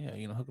I'm like,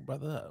 hook a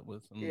brother up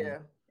with some. Yeah,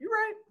 you're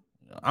right.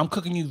 I'm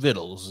cooking you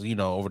vittles,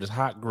 over this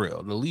hot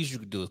grill. The least you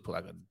could do is put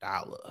like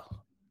 $1.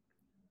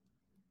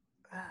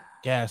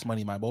 Gas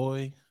money, my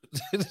boy.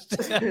 He's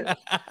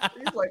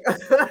like,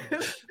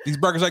 these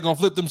burgers ain't gonna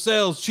flip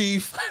themselves,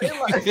 Chief. they're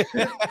like,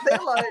 nigga,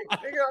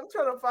 I'm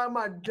trying to find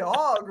my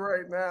dog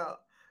right now.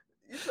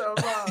 You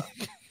talking about?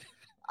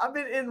 I've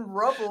been in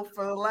rubble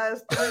for the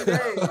last 3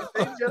 days.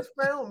 They just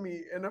found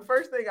me, and the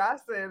first thing I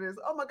said is,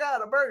 "Oh my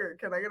god, a burger!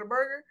 Can I get a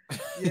burger?"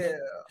 Yeah,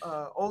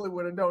 only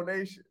with a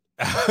donation.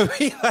 I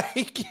mean,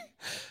 like,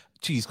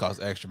 cheese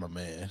costs extra, my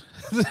man.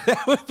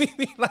 That would be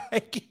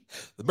like,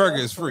 the burger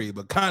is free,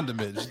 but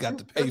condiments you got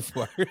to pay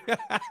for. It's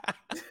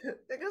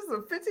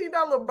a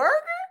 $15 burger?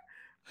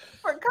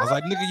 I was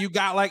like, nigga, you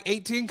got like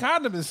 18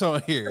 condiments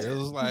on here. It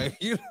was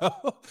like, you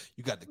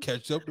got the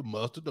ketchup, the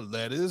mustard, the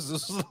lettuce.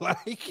 This is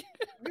like,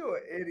 you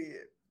an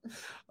idiot.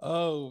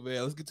 Oh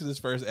man, let's get to this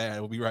first ad.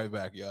 We'll be right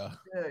back, y'all.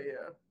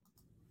 Yeah.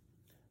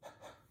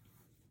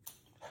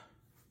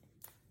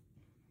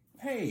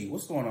 Hey,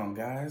 what's going on,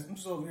 guys? I'm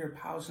just over here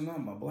polishing up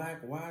my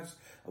black watch.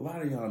 A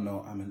lot of y'all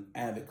know I'm an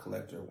avid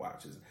collector of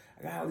watches.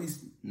 I got at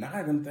least 9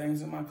 of them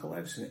things in my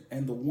collection,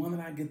 and the one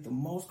that I get the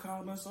most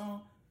compliments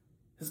on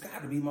has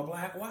got to be my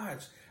black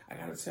watch. I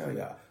got to tell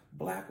y'all,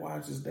 black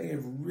watches, they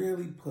have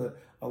really put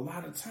a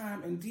lot of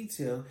time and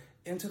detail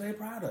into their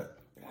product.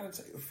 I gotta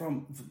tell you,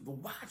 from the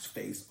watch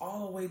face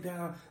all the way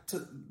down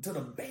to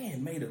the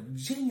band made of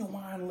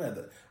genuine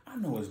leather. I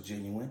know it's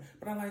genuine,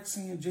 but I like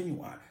seeing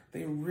genuine.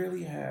 They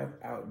really have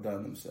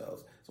outdone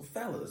themselves. So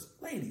fellas,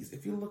 ladies,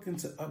 if you're looking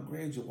to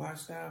upgrade your watch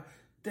style,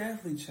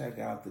 definitely check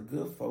out the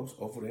good folks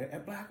over there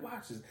at Black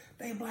Watches.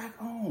 They black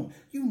owned.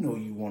 You know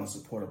you want to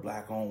support a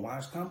black owned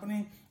watch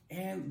company.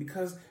 And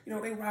because,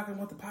 they rocking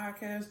with the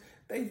podcast,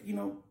 they,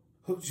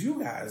 hooked you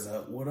guys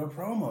up with a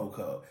promo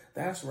code.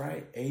 That's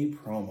right, a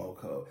promo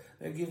code.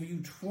 They give you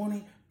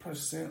 20%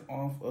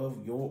 off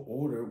of your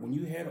order when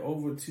you head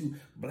over to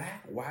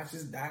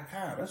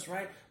blackwatches.com. That's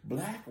right,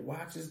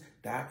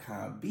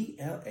 blackwatches.com,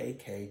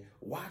 BLAK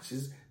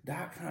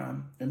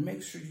watches.com, and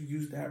make sure you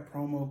use that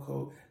promo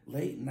code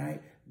Late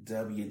Night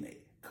WNA.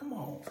 Come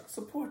on,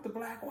 support the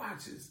Black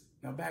Watches.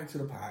 Now back to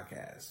the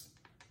podcast.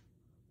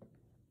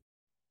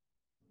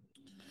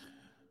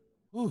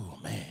 Ooh,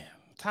 man.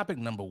 Topic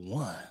number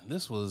 1.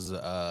 This was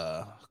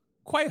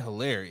quite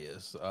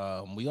hilarious.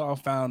 We all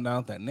found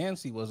out that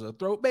Nancy was a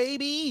throat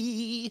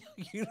baby.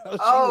 You know, she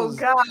was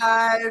God,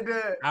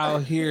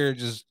 out here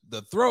just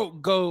the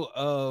throat goat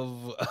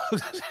of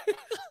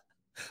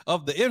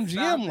of the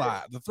MGM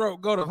lot, the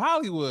throat goat of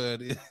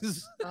Hollywood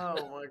is.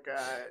 Oh my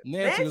God,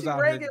 Nancy was out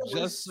Reagan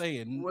here just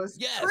saying was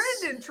yes.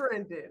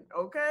 trending.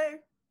 Okay.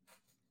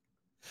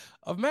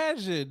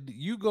 Imagine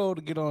you go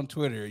to get on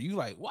Twitter, you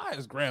like, why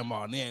is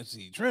Grandma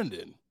Nancy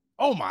trending?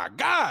 Oh my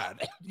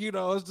God. You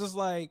know, it's just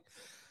like,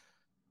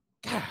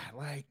 God,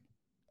 like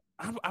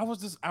I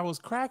was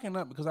cracking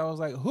up because I was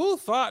like, who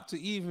thought to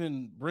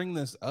even bring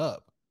this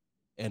up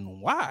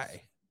and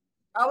why?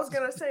 I was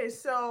gonna say,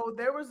 so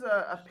there was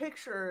a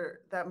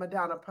picture that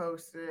Madonna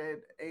posted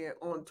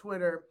on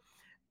Twitter,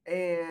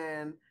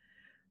 and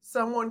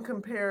someone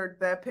compared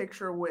that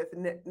picture with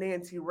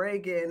Nancy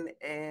Reagan,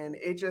 and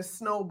it just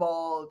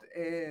snowballed.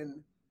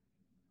 And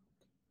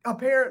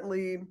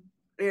apparently,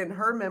 in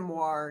her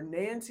memoir,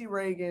 Nancy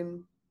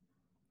Reagan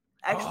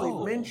actually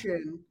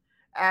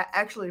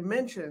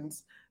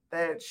mentions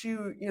that she,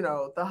 you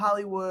know, the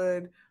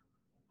Hollywood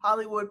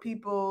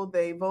people,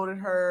 they voted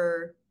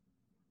her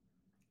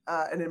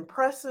an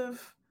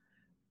impressive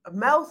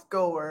mouth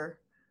goer,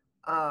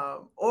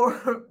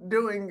 or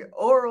doing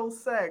oral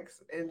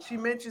sex, and she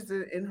mentions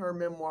it in her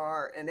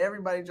memoir, and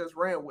everybody just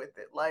ran with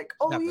it, like,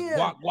 oh yeah,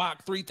 Guac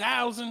Guac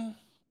 3000.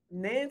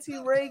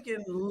 Nancy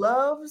Reagan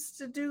loves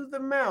to do the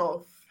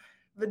mouth,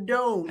 the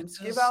domes,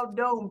 give out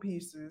dome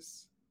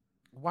pieces.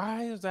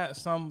 Why is that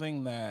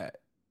something that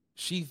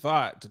she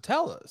thought to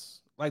tell us?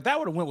 Like, that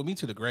would have went with me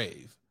to the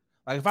grave.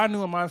 Like, if I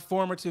knew in my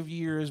formative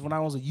years when I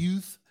was a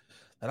youth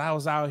that I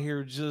was out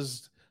here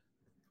just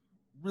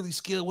really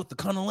skilled with the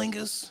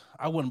cunnilingus,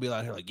 I wouldn't be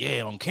out here like,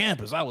 yeah, on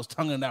campus, I was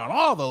tonguing down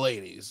all the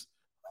ladies.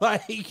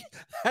 Like,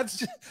 that's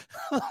just,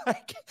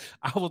 like,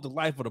 I was the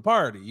life of the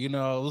party, you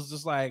know? It was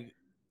just like,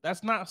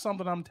 that's not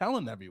something I'm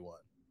telling everyone.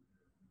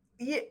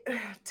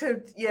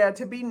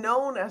 To be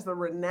known as the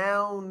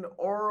renowned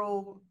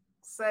oral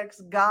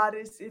sex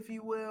goddess, if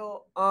you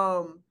will,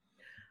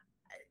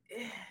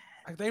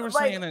 like they were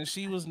saying that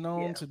she was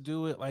known to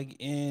do it like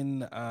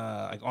in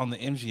like on the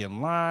MGM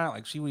line,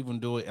 like she would even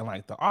do it in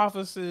like the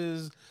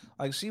offices,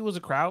 like she was a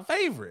crowd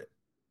favorite.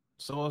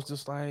 So it's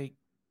just like,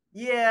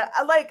 yeah,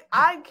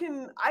 I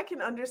can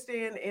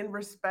understand and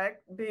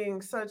respect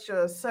being such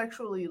a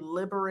sexually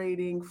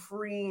liberating,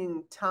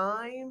 freeing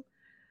time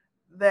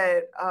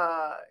that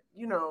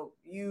you know,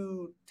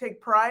 you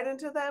take pride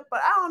into that,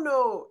 but I don't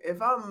know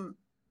if I'm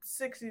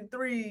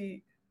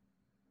 63,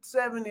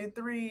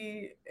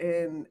 73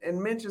 and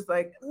mentions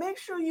like, make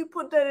sure you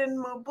put that in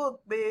my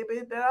book,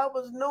 baby, that I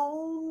was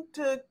known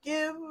to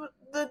give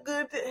the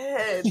good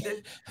head.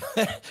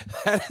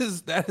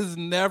 that is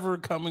never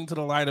coming to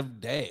the light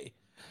of day.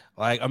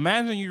 Like,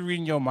 imagine you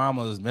reading your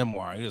mama's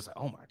memoir, you're just like,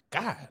 oh my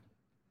God,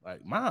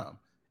 like, mom.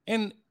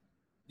 And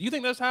do you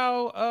think that's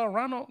how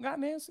Ronald got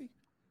Nancy?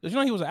 Because, you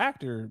know, he was an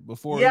actor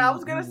before. Yeah, I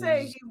was gonna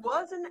say he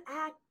was an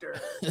actor.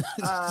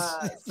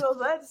 So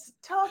that's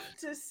tough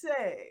to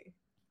say.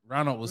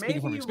 Ronald was speaking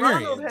from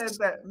experience.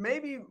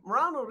 Maybe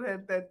Ronald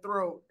had that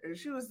throat, and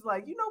she was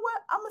like, you know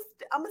what?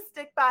 I'm gonna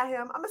stick by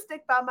him. I'm gonna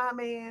stick by my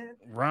man.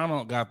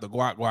 Ronald got the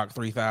Guac Guac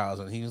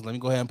 3000. He was, let me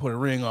go ahead and put a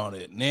ring on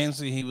it.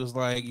 Nancy, he was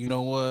like, you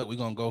know what? We're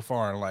gonna go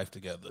far in life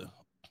together.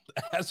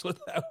 That's what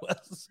that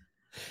was.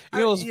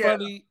 It was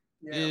funny.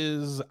 Yeah.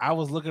 Is I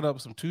was looking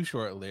up some Too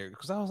Short lyrics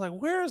because I was like,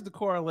 where is the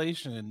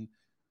correlation?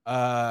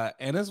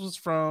 And this was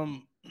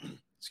from,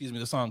 excuse me,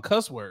 the song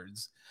Cuss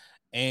Words.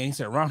 And he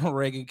said, Ronald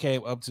Reagan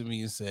came up to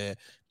me and said,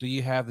 do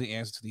you have the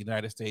answer to the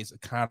United States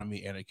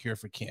economy and a cure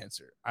for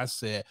cancer? I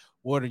said,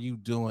 what are you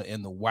doing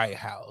in the White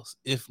House?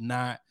 If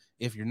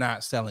you're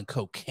not selling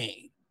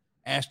cocaine,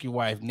 ask your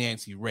wife,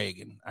 Nancy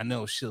Reagan. I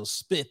know she'll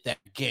spit that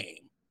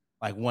game.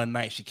 Like one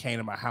night she came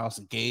to my house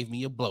and gave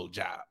me a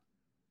blowjob.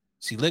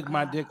 She licked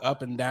my dick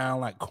up and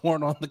down like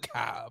corn on the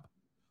cob.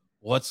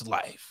 What's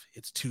life?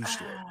 It's too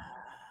short.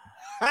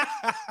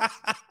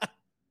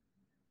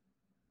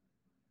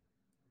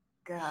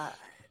 God.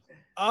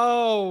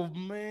 Oh,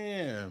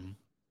 man.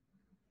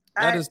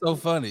 That is so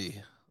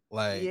funny.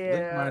 Like,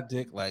 lick my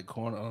dick like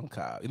corn on the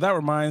cob. That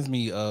reminds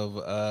me of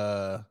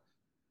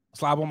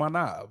Slob on My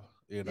Knob.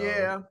 You know?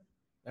 Yeah.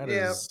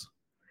 That's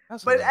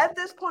but hilarious. At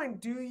this point,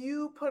 do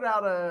you put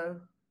out a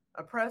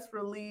press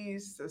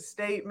release, a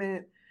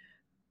statement?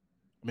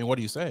 I mean, what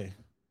do you say?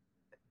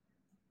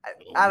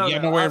 I don't know. You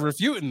have no way of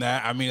refuting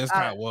that. I mean, it's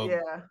kind of,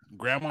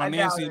 Grandma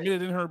Nancy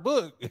admitted in her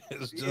book.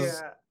 It's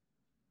just...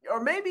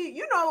 Or maybe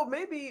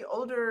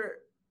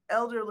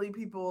elderly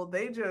people,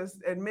 they just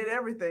admit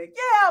everything.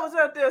 Yeah, I was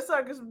out there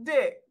sucking some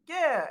dick.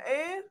 Yeah,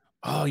 and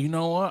Oh, you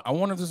know what? I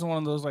wonder if this is one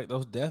of those like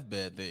those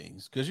deathbed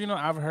things. Cause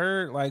I've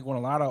heard like when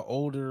a lot of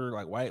older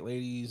like white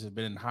ladies have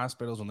been in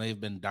hospitals when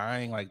they've been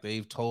dying, like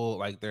they've told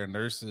like their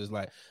nurses,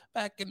 like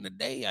back in the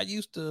day, I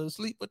used to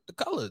sleep with the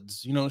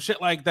coloreds,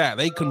 shit like that.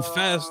 They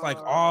confess like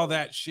all Uh,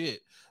 that shit.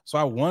 So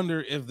I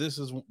wonder if this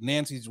is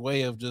Nancy's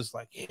way of just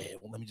like, yeah,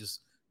 well, let me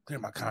just clear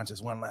my conscience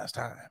one last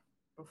time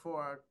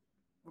before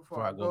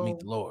before I I go meet go,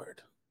 the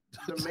Lord.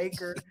 the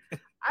maker.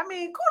 I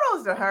mean,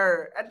 kudos to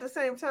her. At the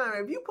same time,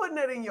 if you putting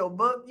it in your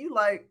book, you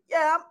like,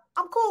 yeah,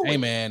 I'm cool Hey with it.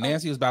 man,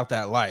 Nancy was about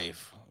that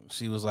life.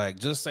 She was like,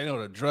 just say no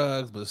to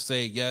drugs, but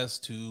say yes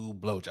to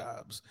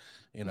blowjobs.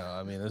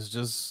 I mean, it's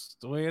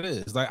just the way it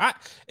is. Like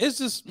it's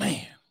just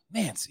man,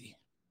 Nancy.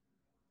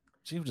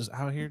 She was just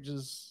out here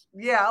just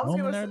Yeah,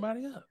 roaming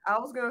everybody up. I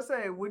was gonna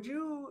say, would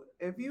you,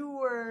 if you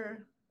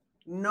were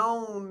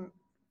known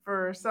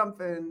for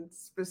something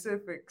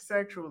specific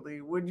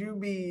sexually, would you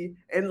be,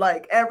 and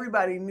like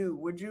everybody knew,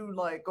 would you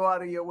like go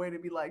out of your way to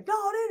be like,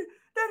 no,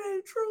 that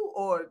ain't true,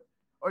 or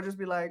just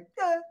be like,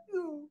 yeah,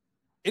 you,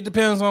 It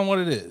depends on what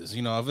it is.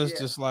 If it's yeah,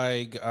 just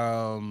like,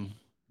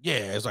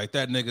 yeah, it's like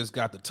that nigga's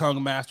got the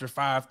tongue master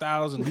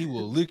 5,000. He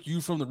will lick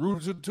you from the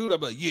root to the tooth.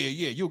 I'm like,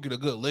 yeah, you'll get a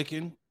good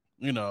licking.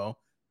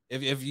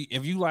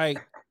 If you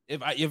like,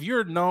 if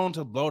you're known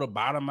to blow the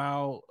bottom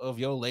out of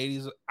your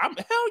ladies, I'm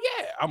hell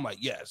yeah. I'm like,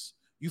 yes,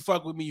 you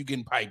fuck with me, you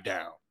getting piped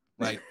down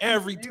like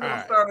every you gonna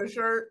time. start a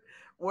shirt,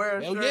 wear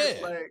a Hell shirt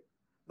yeah. like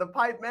the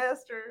pipe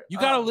master. You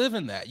gotta live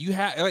in that. You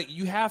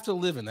have to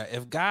live in that.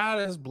 If God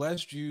has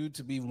blessed you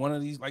to be one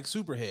of these like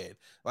superhead,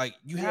 like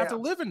you have to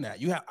live in that.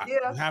 You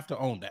have to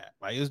own that.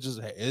 Like it's just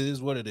it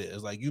is what it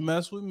is. Like you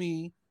mess with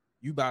me,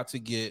 you about to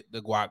get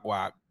the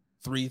guac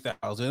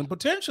 3,000. And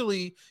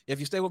potentially, if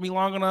you stay with me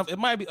long enough, it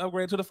might be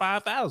upgraded to the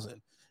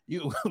 5,000. We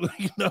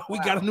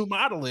got a new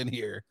model in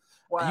here.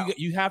 Wow.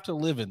 You have to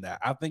live in that.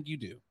 I think you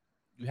do.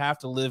 You have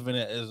to live in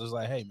it. It's just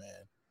like, hey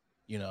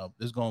man,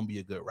 this is gonna be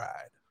a good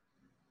ride.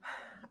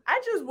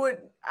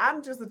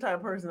 I'm just the type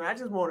of person, I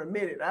just won't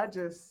admit it. I'll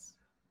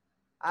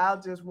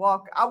just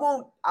walk. I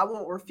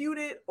won't refute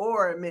it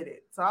or admit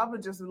it. So I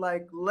would just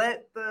like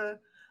let the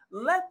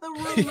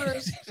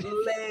rumors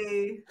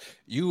lay.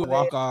 You would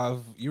walk off.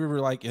 You were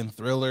like in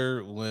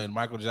Thriller when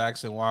Michael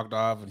Jackson walked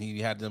off and he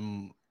had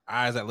them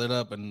eyes that lit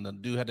up and the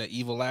dude had that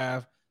evil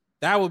laugh.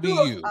 That would be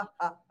you.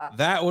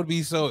 That would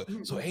be so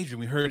Adrian,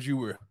 we heard you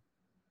were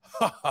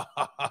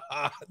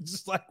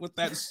just like with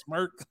that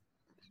smirk.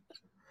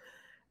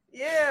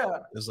 Yeah,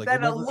 it's like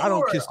that allure I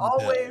don't kiss and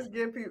always tell.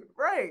 get people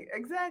right.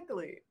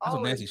 Exactly. That's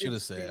what Nancy should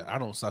have said. I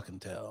don't suck and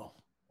tell,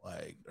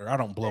 or I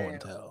don't blow and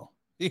tell.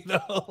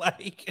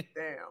 Like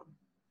damn.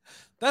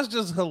 That's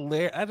just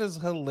hilarious. That is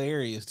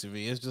hilarious to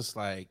me. It's just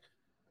like,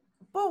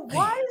 but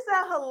why is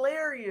that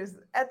hilarious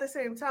at the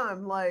same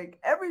time? Like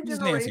every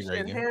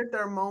generation had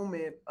their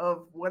moment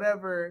of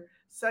whatever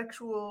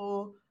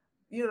sexual,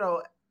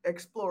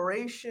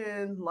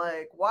 exploration.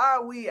 Like, why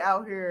are we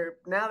out here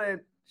now that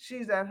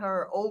she's at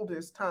her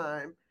oldest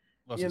time?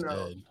 Well, she's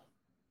dead.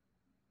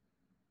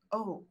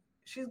 Oh,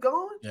 she's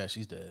gone? Yeah,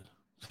 she's dead.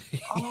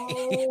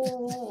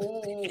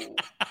 Oh.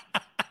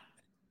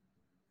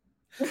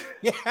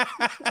 Yeah.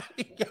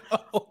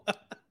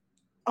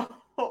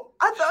 Oh,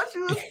 I thought she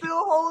was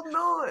still holding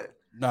on.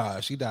 Nah,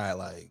 she died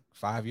like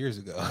 5 years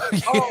ago.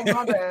 Oh,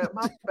 my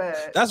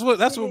bad. That's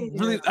what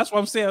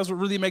I'm saying. That's what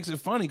really makes it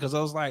funny, because I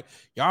was like,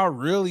 y'all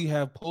really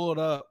have pulled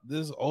up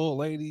this old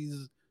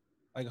lady's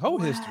like whole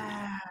history.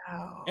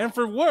 And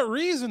for what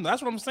reason?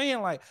 That's what I'm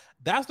saying. Like,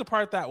 that's the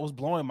part that was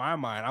blowing my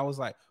mind. I was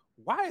like,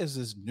 why is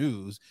this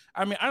news?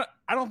 I mean, I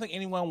don't think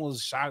anyone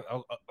was shocked.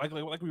 Like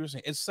we were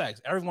saying, it's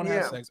sex. Everyone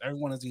has sex.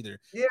 Everyone has either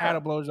had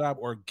a blowjob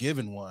or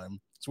given one.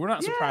 So we're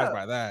not surprised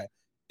by that.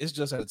 It's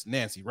just that it's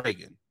Nancy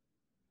Reagan.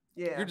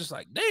 Yeah. You're just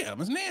like,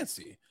 damn, it's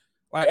Nancy.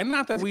 Like, and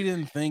not that we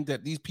didn't think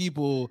that these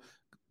people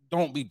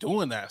don't be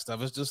doing that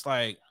stuff. It's just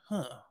like,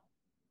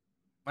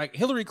 like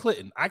Hillary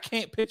Clinton. I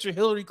can't picture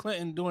Hillary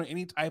Clinton doing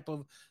any type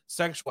of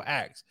sexual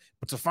acts.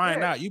 But to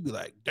find out, you'd be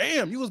like,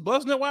 damn, you was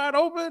busting it wide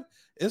open.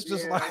 It's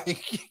just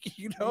like,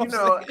 you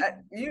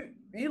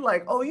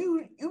like, oh,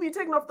 you be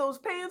taking off those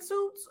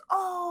pantsuits?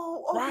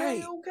 Oh,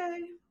 okay, okay.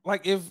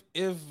 Like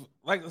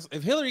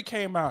if Hillary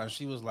came out and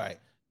she was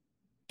like,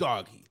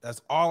 doggy,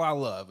 that's all I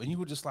love. And you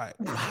were just like,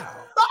 wow,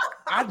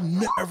 I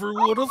never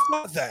would have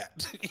thought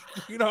that.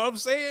 You know what I'm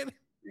saying?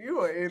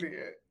 You an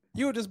idiot.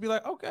 You would just be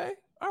like, okay,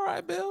 all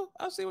right, Bill,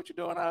 I see what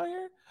you're doing out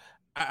here.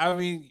 I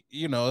mean,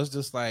 it's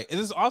just like, it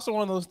is also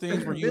one of those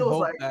things where you Bill's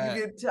hope like, that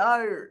you get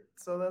tired,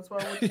 so that's why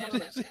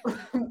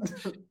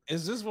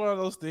it's just one of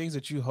those things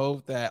that you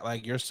hope that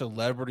like your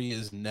celebrity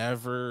is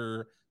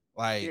never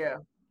like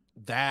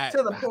that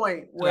to the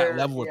point where that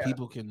level where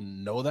people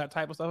can know that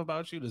type of stuff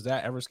about you. Does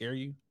that ever scare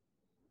you?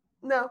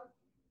 No.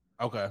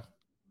 Okay.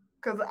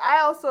 Because I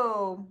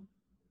also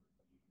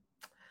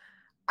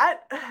I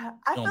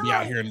don't be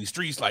out here in these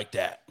streets like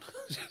that.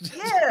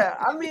 Yeah,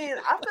 I mean,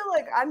 I feel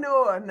like I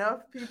know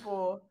enough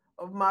people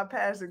of my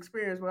past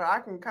experience where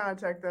I can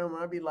contact them and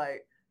I'll be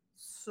like,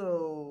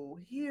 so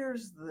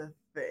here's the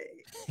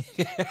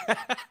thing.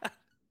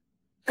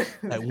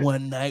 Like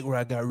one night where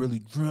I got really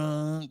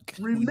drunk.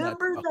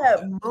 Remember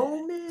that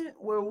moment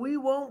where we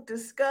won't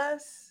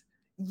discuss?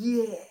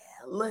 Yeah,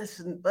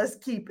 let's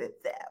keep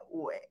it that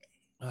way.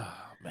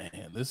 Oh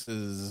man, this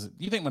is.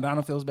 You think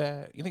Madonna feels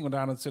bad? You think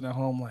Madonna's sitting at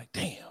home like,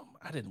 damn,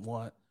 I didn't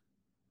want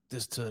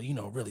this to,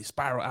 really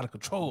spiral out of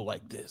control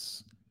like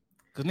this?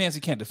 Because Nancy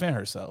can't defend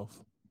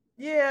herself.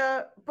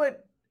 Yeah,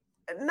 but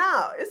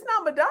no, it's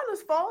not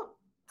Madonna's fault.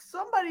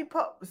 Somebody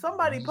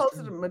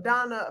posted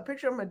a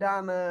picture of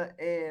Madonna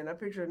and a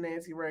picture of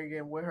Nancy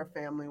Reagan with her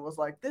family. Was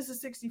like, this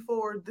is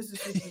 64, this is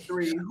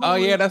 63. Oh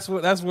yeah, that's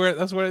where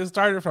it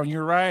started from.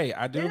 You're right.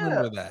 I do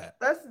remember that.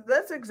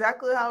 That's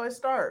exactly how it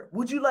started.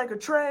 Would you like a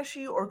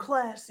trashy or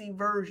classy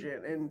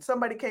version? And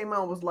somebody came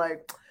out and was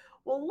like,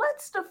 well,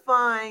 let's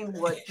define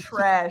what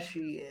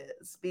trashy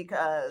is,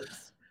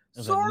 because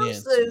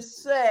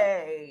sources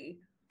say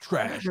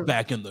trash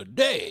back in the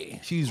day.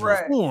 She's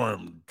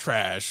reformed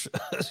trash.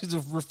 She's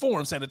a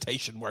reformed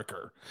sanitation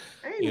worker.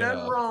 Ain't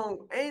nothing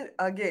wrong.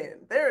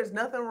 There is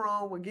nothing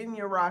wrong with getting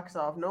your rocks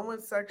off. No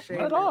one's sex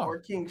shaming or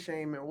kink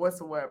shaming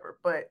whatsoever.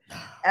 But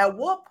at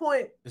what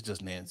point? It's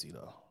just Nancy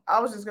though. I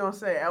was just gonna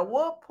say, at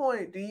what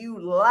point do you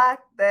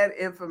lock that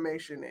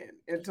information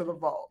into the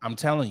vault? I'm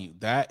telling you,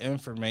 that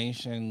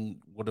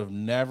information would have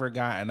never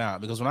gotten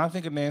out, because when I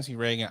think of Nancy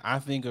Reagan, I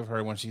think of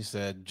her when she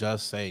said,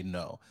 "Just say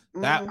no."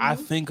 That I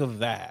think of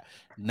that.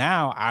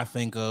 Now I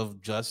think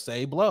of "Just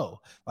say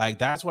blow." Like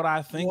that's what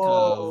I think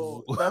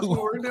of. That's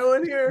what we're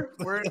doing here.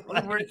 We're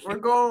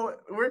going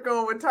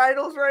with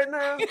titles right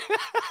now.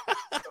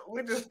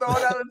 We're just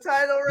throwing out a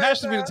title right now. That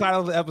should be the title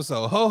of the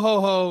episode. Ho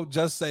ho ho!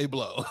 Just say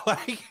blow.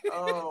 Like,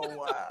 oh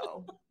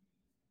wow.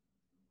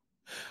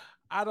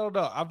 I don't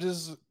know. I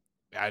just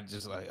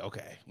like,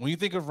 okay. When you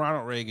think of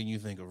Ronald Reagan, you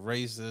think of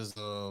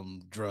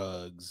racism,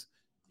 drugs.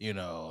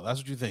 That's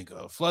what you think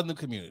of. Flooding the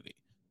community.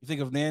 You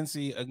think of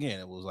Nancy, again,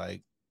 it was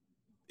like,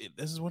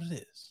 this is what it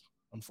is,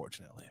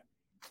 unfortunately.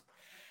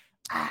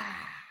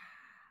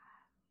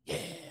 Yeah.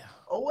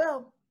 Oh,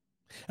 well.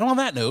 And on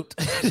that note,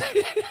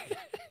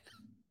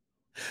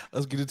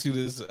 let's get into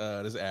this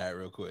ad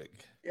real quick.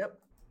 Yep.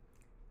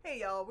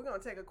 Hey, y'all. We're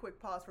going to take a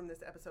quick pause from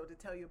this episode to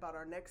tell you about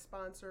our next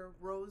sponsor,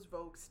 Rose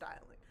Vogue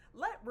Styling.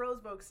 Let Rose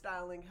Vogue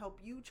Styling help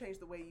you change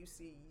the way you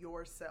see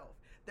yourself.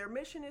 Their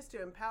mission is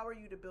to empower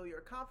you to build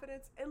your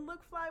confidence and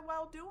look fly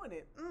while doing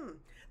it.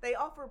 They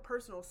offer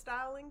personal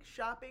styling,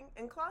 shopping,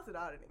 and closet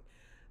auditing.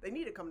 They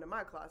need to come to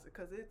my closet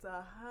because it's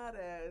a hot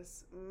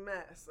ass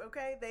mess,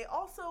 okay? They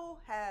also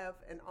have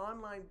an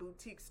online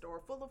boutique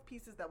store full of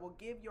pieces that will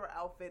give your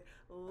outfit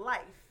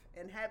life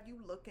and have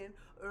you looking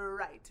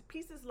right.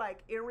 Pieces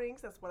like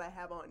earrings, that's what I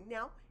have on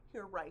now,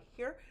 right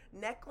here,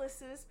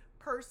 necklaces,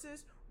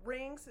 purses,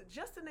 rings,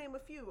 just to name a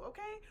few,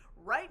 okay?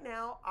 Right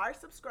now, our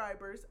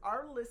subscribers,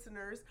 our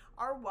listeners,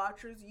 our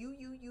watchers, you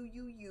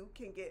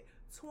can get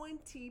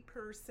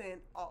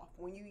 20% off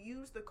when you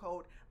use the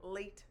code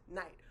LATE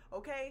NIGHT,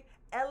 okay?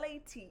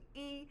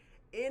 LATENITE.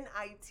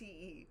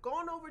 Go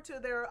on over to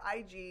their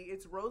IG.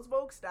 It's Rose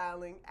Vogue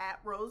Styling,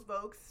 at Rose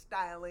Vogue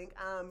Styling.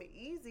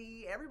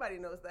 Easy. Everybody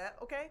knows that,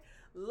 okay?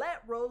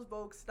 Let Rose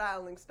Vogue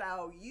Styling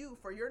style you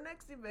for your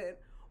next event,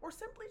 or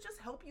simply just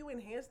help you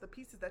enhance the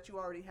pieces that you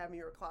already have in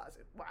your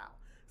closet. Wow.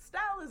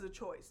 Style is a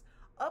choice.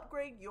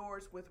 Upgrade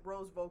yours with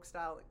Rose Vogue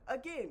Styling.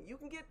 Again, you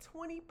can get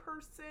 20%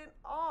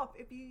 off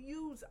if you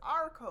use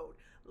our code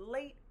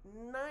LATE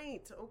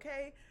NIGHT,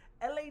 okay?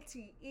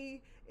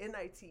 LATENITE.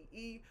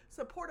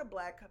 Support a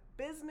black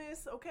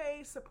business,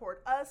 okay?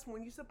 Support us.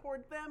 When you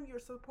support them, you're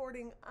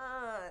supporting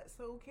us,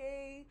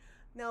 okay?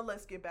 Now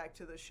let's get back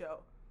to the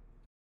show.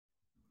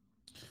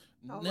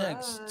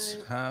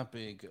 Next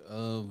topic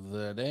of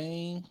the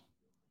day.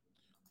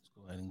 Let's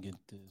go ahead and get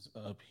this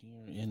up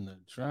here in the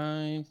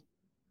drive.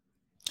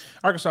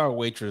 Arkansas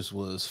waitress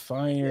was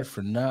fired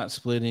for not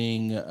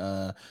splitting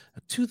a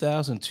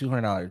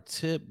 $2,200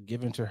 tip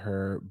given to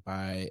her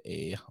by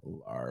a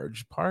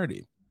large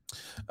party.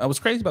 What's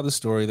crazy about this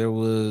story, there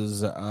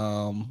was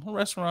a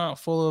restaurant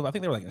full of, I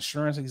think they were like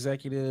insurance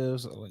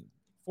executives, like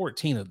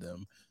 14 of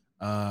them.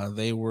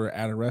 They were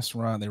at a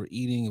restaurant, they were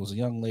eating. It was a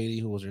young lady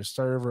who was their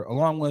server,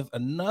 along with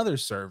another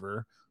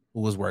server who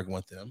was working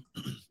with them.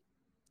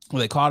 Well,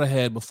 they called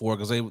ahead before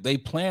because they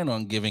planned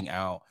on giving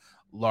out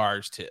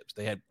large tips.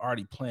 They had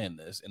already planned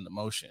this in the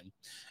motion.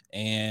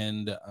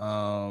 And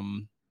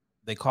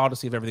they called to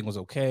see if everything was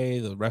okay.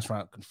 The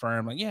restaurant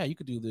confirmed, like, yeah, you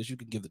could do this. You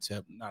could give the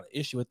tip. Not an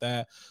issue with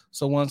that.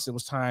 So once it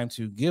was time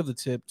to give the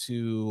tip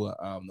to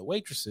the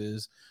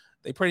waitresses,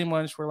 they pretty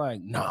much were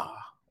like, nah.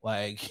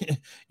 Like,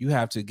 you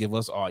have to give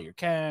us all your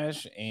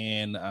cash.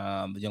 And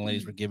the young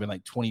ladies were giving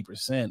like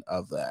 20%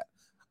 of that.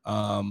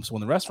 So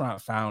when the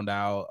restaurant found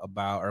out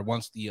about, or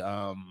once the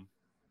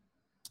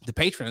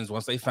patrons,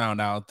 once they found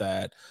out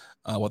that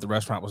what the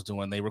restaurant was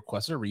doing, they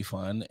requested a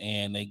refund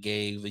and they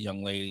gave the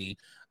young lady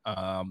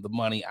the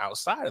money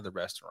outside of the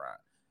restaurant.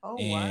 Oh,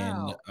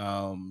 and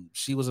wow.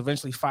 She was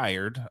eventually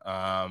fired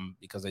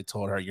because they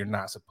told her, you're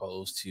not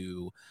supposed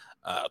to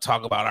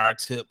talk about our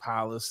tip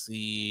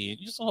policy,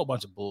 just a whole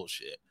bunch of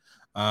bullshit.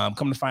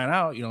 Come to find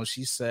out,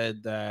 she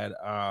said that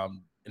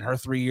in her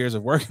 3 years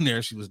of working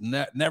there, she was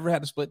never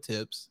had to split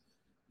tips,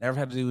 never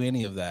had to do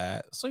any of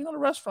that. So, the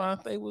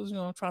restaurant, they was,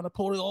 trying to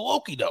pull the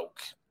okey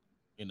doke.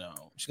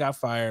 She got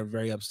fired,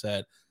 very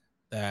upset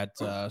that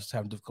she's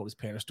having difficulties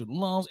paying her student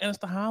loans, and it's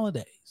the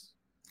holidays.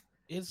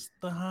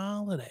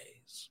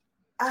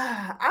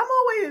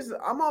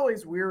 I'm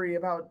always weary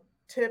about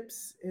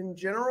tips in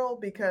general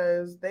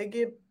because they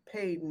get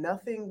paid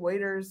nothing.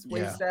 Waiters,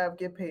 wait staff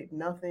get paid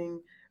nothing,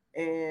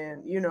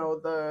 and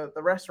the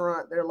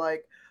restaurant, they're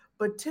like,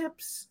 but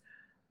tips,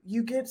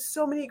 you get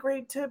so many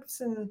great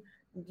tips and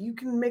you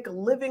can make a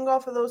living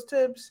off of those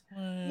tips.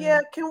 Yeah,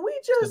 can we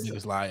just, the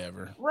biggest lie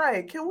ever?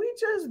 Right, can we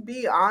just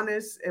be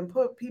honest and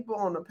put people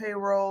on the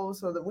payroll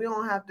so that we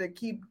don't have to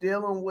keep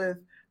dealing with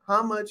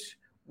how much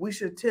we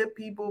should tip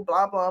people,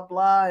 blah blah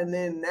blah, and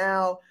then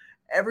now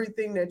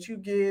everything that you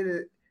get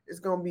is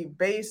going to be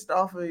based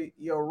off of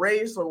your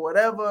race or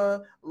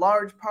whatever,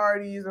 large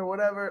parties or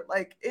whatever.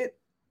 Like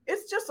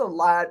it's just a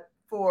lot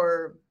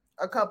for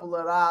a couple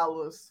of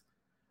dollars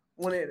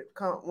when it's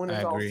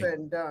all said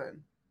and done.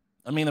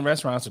 I mean, the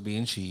restaurants are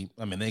being cheap.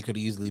 I mean, they could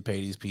easily pay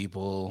these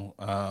people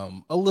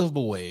a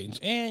livable wage,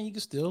 and you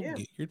can still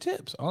get your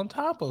tips on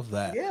top of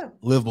that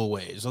livable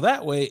wage. So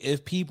that way,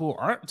 if people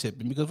aren't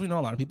tipping, because we know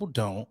a lot of people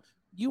don't,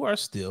 you are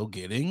still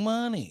getting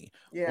money.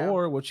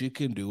 Or what you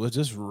can do is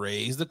just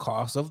raise the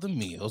cost of the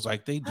meals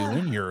like they do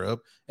in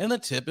Europe, and the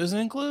tip is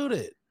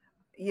included.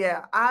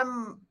 Yeah,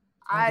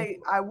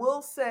 I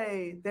will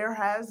say there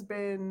has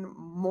been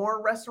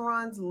more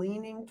restaurants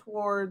leaning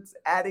towards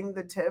adding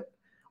the tip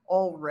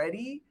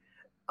already.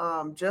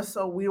 Just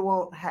so we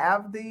won't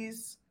have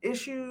these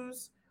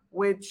issues,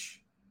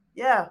 which,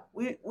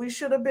 we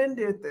should have been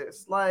did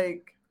this.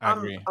 Like,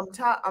 I'm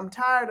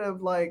tired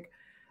of like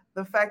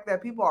the fact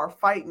that people are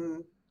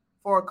fighting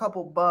for a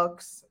couple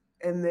bucks,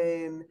 and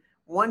then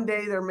one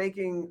day they're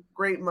making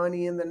great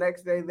money, and the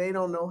next day they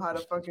don't know how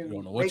to fucking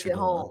make it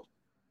home.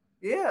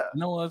 Yeah.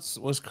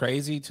 What's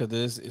crazy to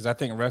this is I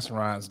think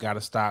restaurants got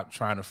to stop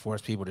trying to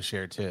force people to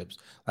share tips.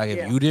 Like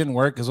if you didn't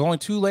work, because only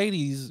 2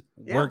 ladies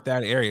worked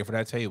that area for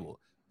that table.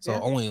 So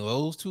only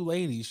those 2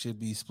 ladies should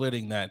be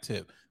splitting that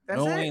tip.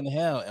 No way in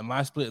hell am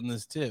I splitting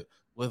this tip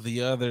with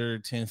the other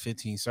 10,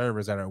 15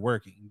 servers that are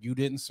working. You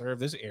didn't serve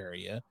this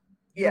area.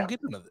 You don't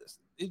get none of this.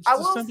 It's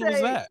as simple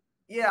as that.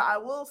 Yeah, I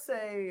will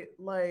say,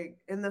 like,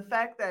 in the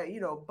fact that,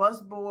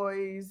 bus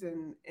boys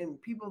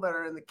and people that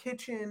are in the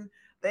kitchen,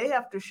 they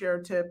have to share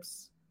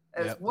tips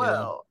as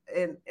well.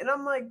 Yeah. And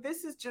I'm like,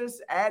 this is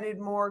just added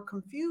more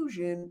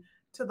confusion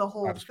to the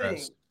whole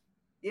thing.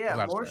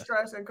 Yeah, more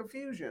stress and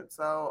confusion.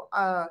 So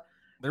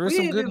there is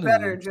some good news.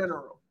 Better in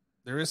general.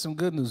 There is some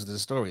good news to the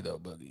story though,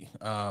 buddy.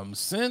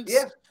 Since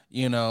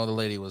the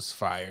lady was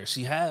fired,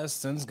 she has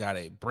since got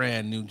a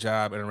brand new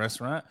job in a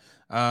restaurant.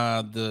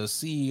 The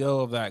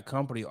CEO of that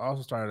company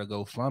also started a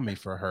GoFundMe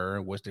for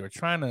her, which they were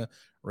trying to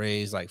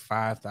raise like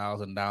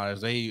 $5,000.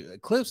 They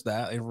eclipsed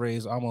that. They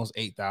raised almost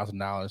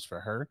 $8,000 for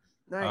her.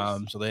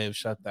 Nice. So they have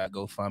shut that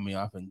GoFundMe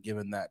off and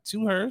given that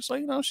to her.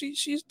 So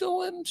she's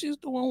doing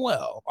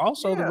well.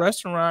 Also, the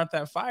restaurant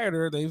that fired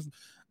her, they've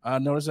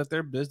noticed that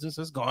their business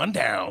has gone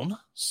down.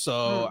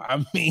 So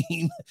I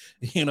mean,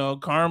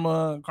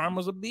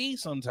 karma's a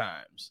beast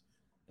sometimes.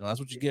 That's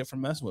what you get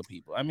from messing with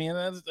people. I mean,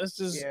 that's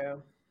just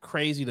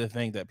crazy to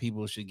think that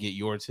people should get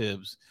your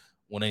tips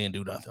when they didn't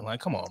do nothing. Like,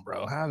 come on,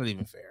 bro, how is it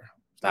even fair?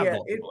 Stop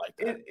doing people like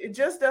that. It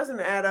just doesn't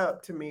add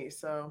up to me.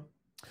 So,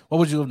 what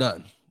would you have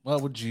done?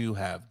 What would you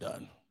have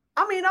done?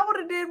 I mean, I would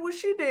have did what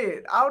she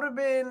did. I would have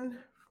been.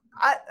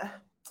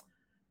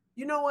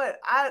 You know what?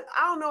 I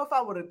don't know if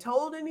I would have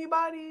told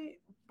anybody.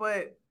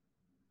 But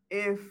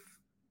if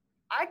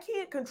I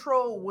can't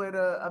control what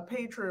a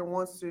patron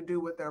wants to do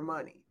with their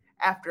money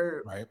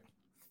after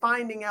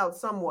finding out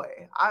some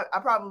way, I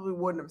probably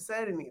wouldn't have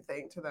said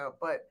anything to them.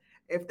 But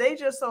if they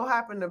just so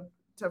happen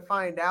to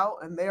find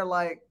out and they're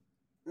like,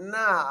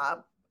 nah,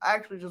 I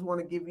actually just want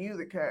to give you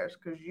the cash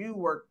because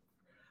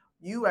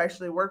you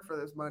actually work for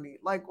this money.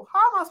 Like,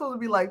 how am I supposed to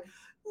be like,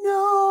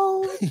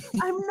 no,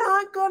 I'm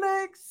not going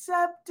to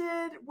accept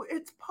it.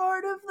 It's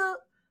part of the...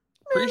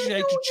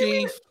 Appreciate you,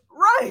 Chief.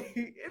 Right.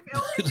 If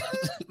you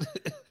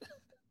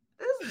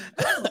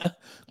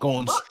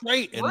going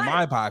straight in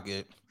my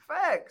pocket.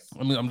 Facts.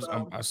 I mean,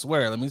 I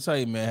swear. Let me tell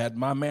you, man. Had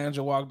my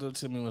manager walked up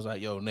to me and was like,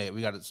 "Yo, Nate,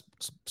 we got to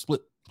split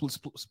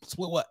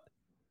what?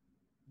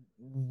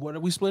 What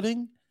are we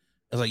splitting?"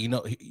 I was like, you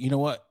know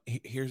what?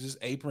 Here's this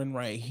apron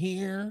right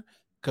here,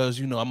 because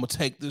I'm gonna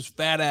take this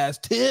fat ass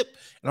tip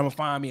and I'm gonna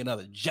find me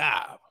another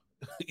job.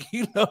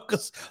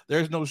 Because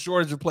there's no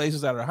shortage of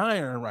places that are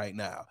hiring right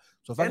now.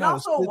 So and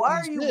also, why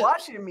are you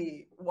watching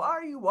me? Why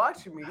are you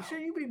watching me?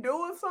 Shouldn't you be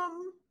doing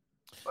something?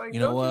 Like,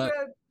 you know what?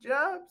 You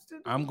got jobs to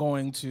do? I'm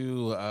going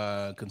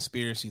to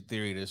conspiracy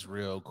theory this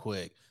real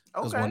quick.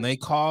 Because when he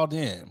called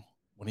in,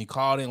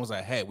 was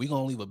like, hey, we're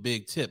going to leave a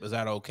big tip. Is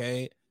that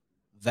okay?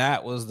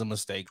 That was the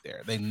mistake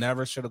there. They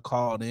never should have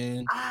called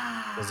in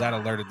because that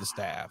alerted the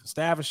staff.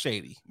 Staff is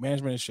shady.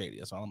 Management is shady.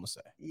 That's all I'm going to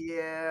say.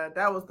 Yeah,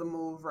 that was the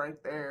move right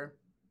there.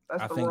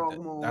 That's I the think wrong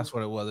move. that's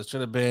what it was. It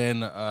should have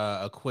been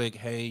a quick,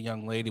 "Hey,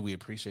 young lady, we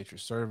appreciate your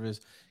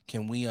service.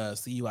 Can we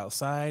see you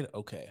outside?"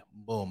 Okay,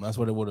 boom. That's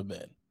what it would have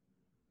been.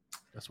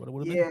 That's what it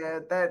would have been.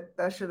 Yeah,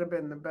 that should have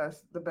been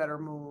the better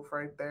move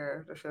right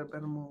there. That should have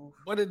been a move.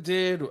 But it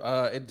did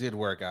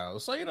work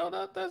out. So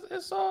that's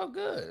it's all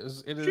good.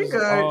 It She is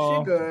good. She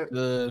all good.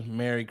 good.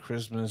 Merry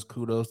Christmas.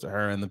 Kudos to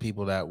her and the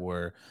people that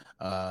were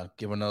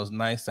giving those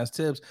nice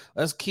tips.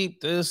 Let's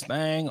keep this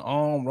thing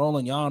on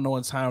rolling. Y'all know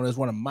what time it is.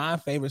 One of my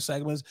favorite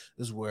segments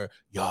is where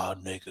y'all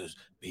niggas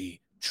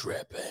be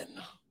tripping.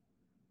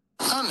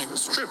 Y'all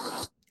niggas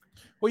tripping.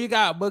 What you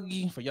got,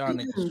 Boogie, for y'all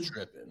niggas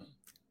tripping?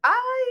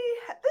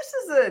 This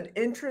is an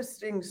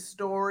interesting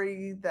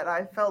story that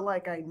I felt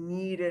like I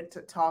needed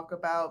to talk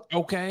about.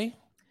 Okay.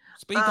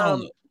 Speak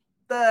on it.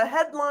 The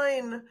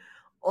headline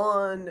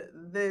on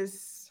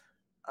this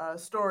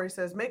story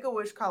says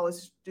Make-A-Wish college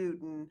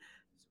student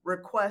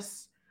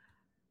requests,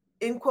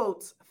 in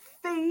quotes,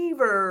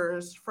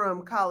 favors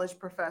from college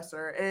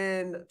professor.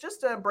 And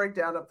just a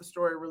breakdown of the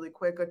story really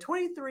quick. A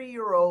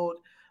 23-year-old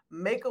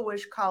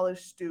Make-A-Wish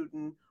college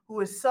student who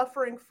is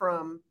suffering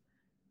from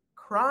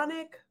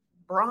chronic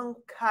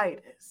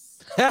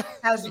bronchitis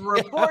has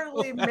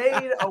reportedly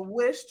made a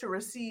wish to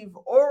receive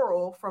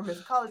oral from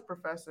his college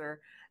professor,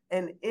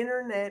 an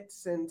internet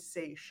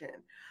sensation.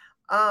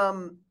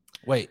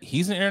 Wait,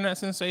 he's an internet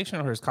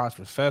sensation, or his college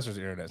professor's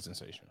an internet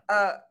sensation?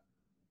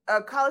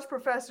 A college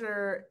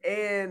professor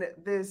and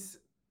this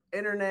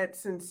internet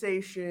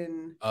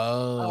sensation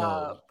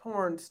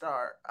porn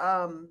star.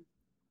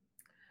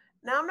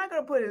 Now I'm not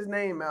gonna put his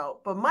name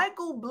out, but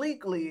Michael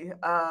Bleakley,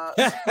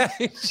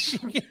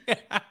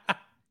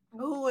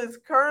 who is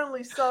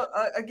currently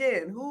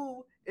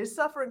who is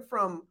suffering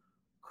from.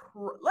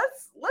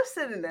 Let's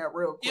sit in that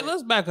real quick. Yeah,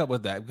 let's back up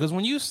with that, because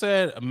when you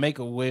said a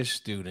Make-A-Wish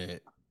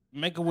student,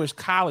 Make-A-Wish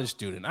college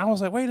student, I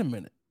was like, wait a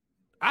minute.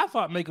 I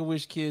thought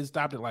Make-A-Wish kids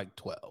stopped at like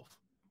 12.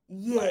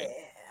 Yeah,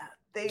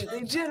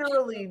 they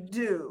generally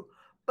do,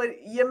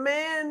 but your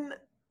man,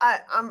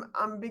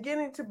 I'm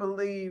beginning to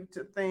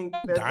think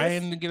that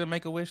dying to get a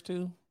Make-A-Wish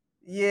too.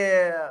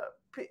 Yeah,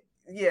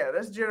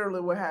 that's generally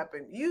what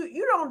happened.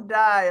 You don't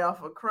die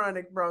off of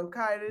chronic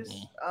bronchitis.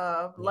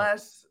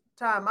 Last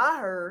time I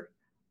heard,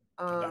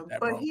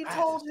 but he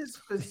told his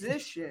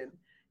physician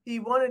he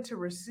wanted to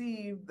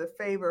receive the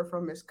favor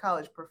from his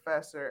college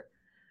professor,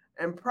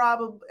 and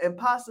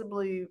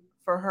possibly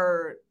for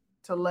her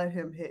to let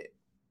him hit.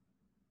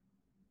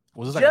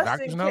 Was this like a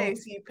doctor's note? Just in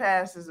case he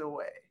passes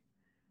away.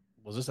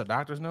 Was this a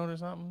doctor's note or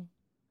something?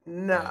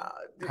 Nah,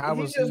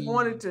 he just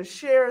wanted to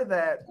share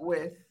that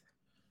with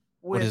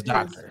his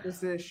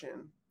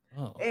physician.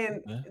 Oh,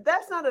 and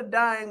that's not a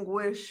dying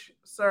wish,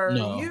 sir.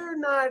 No. You're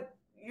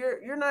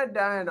not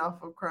dying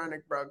off of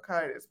chronic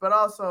bronchitis. But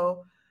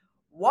also,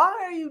 why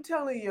are you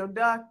telling your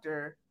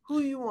doctor who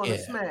you want to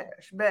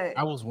smash? Bang.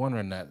 I was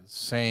wondering that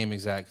same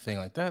exact thing.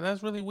 Like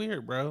that's really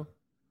weird, bro.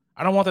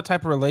 I don't want that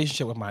type of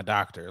relationship with my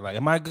doctor. Like,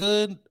 am I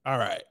good? All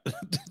right.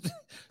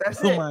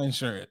 That's it. My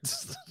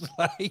insurance.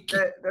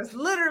 That's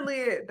literally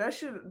it. That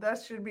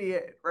should be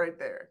it right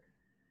there.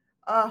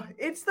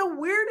 It's the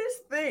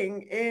weirdest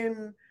thing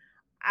in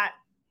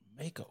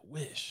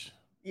Make-A-Wish.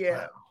 Yeah.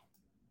 Wow.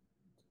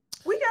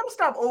 We gotta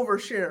stop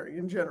oversharing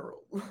in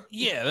general.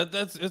 Yeah,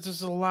 it's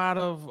just a lot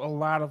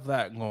of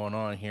that going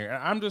on here.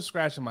 I'm just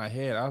scratching my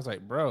head. I was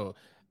like, bro,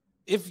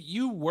 if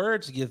you were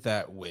to get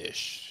that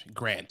wish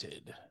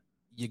granted,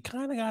 you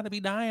kind of got to be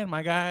dying,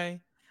 my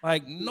guy.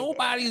 Like,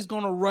 nobody's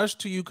going to rush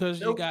to you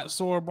because you got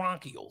sore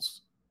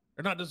bronchioles.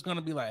 They're not just going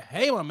to be like,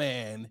 hey, my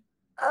man.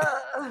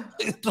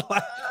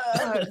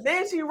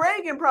 Nancy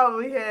Reagan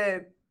probably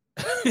had.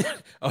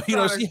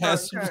 She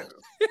has.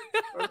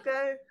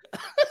 Okay.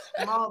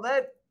 From all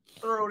that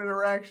throat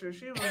interaction,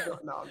 she was going,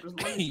 no,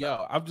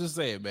 I'm just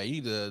saying, man, you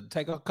need to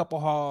take a couple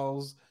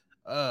hauls,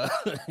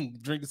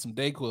 drink some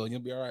Dayquil, and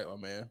you'll be all right, my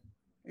man.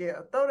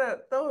 Yeah, throw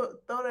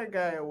that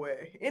guy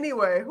away.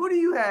 Anyway, who do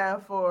you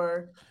have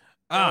for?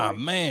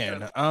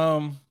 Man.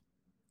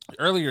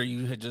 Earlier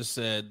you had just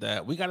said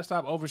that we got to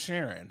stop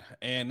oversharing,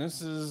 and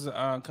this is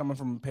coming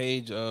from a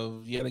page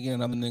of yet again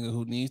another nigga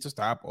who needs to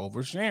stop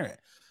oversharing.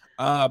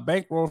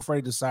 Bankroll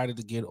Freddy decided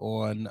to get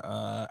on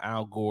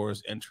Al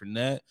Gore's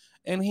internet,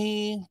 and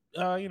he,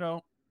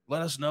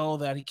 let us know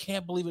that he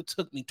can't believe it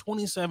took me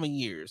 27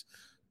 years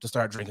to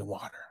start drinking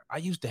water. I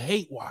used to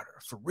hate water,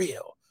 for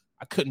real.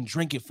 I couldn't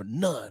drink it for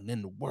none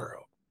in the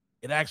world.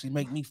 It actually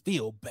made me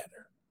feel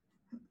better.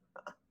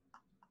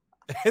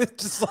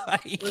 It's just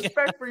like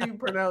respect for you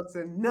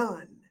pronouncing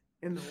none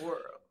in the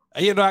world.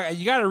 You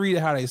got to read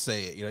it how they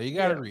say it. You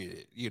got to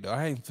read it.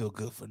 I ain't feel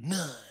good for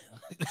none.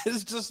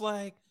 It's just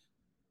like,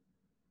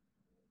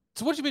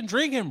 so what you been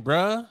drinking,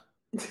 bruh?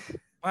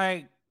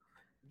 Like,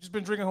 you just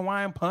been drinking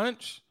Hawaiian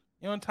Punch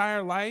your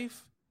entire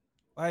life?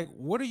 Like,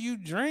 what do you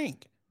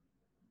drink?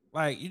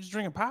 Like, you just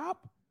drinking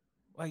pop?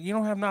 Like, you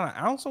don't have not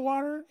an ounce of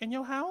water in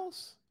your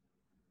house?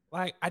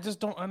 Like, I just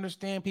don't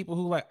understand people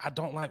who like, I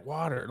don't like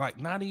water. Like,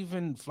 not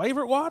even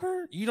flavored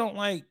water? You don't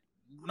like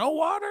no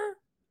water?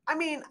 I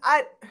mean,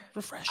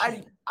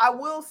 Refreshing. I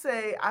will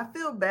say I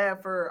feel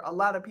bad for a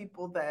lot of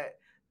people that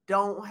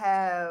don't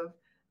have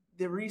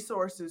the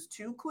resources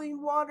to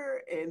clean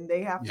water and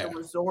they have to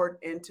resort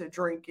into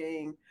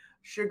drinking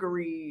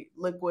sugary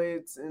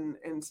liquids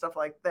and stuff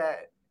like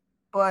that.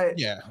 But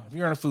yeah, if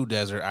you're in a food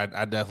desert,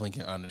 I definitely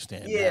can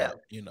understand yeah,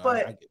 that. You know, I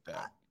but get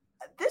that.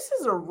 this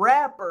is a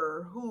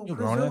rapper You're a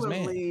grown-ass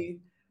man.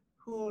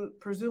 who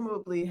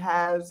presumably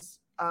has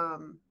Yeah,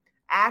 money.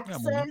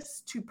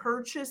 access to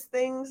purchase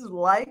things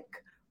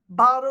like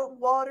bottled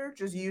water,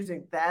 just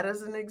using that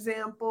as an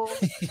example.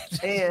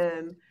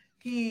 And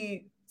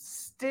he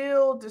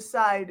still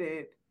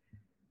decided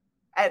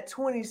at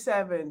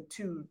 27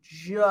 to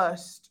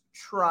just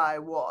try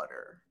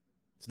water.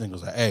 This nigga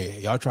was like, "Hey,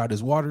 y'all tried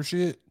this water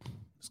shit?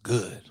 It's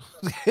good."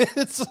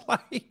 It's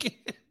like,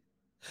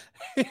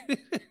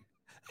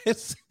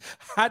 it's.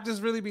 I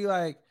just really be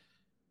like,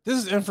 this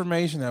is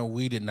information that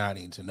we did not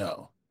need to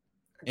know,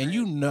 and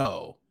you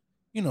know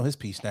his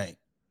pee stank.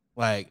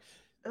 Like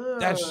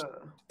that's,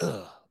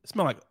 it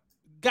smell like,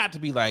 got to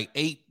be like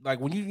 8. Like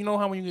when you know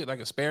how when you get like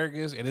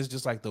asparagus and it's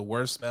just like the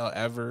worst smell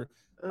ever.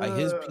 Like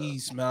his pee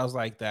smells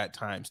like that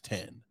times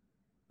 10.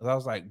 I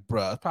was like,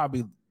 bruh, it's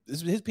probably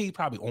his pee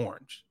probably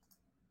orange.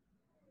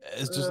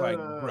 It's just like,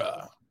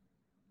 bruh.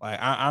 Like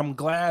I'm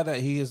glad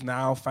that he has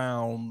now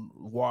found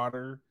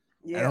water.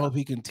 Yeah. And I hope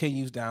he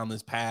continues down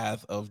this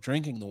path of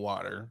drinking the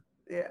water.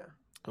 Yeah.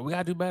 But we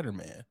gotta do better,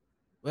 man.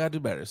 We gotta do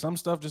better. Some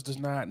stuff just does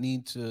not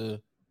need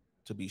to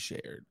be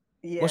shared.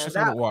 Yeah. What's your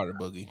favorite water,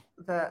 Boogie?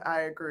 That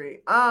I agree.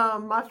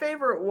 My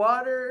favorite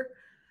water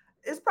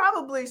is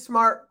probably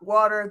Smart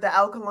Water, the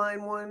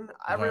alkaline one. Okay.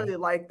 I really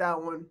like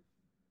that one.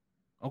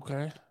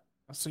 Okay.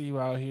 I see you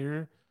out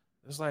here.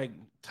 It's like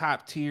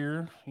top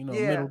tier,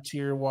 middle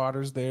tier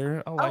waters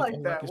there. I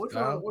like that.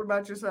 What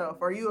about yourself?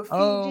 Are you a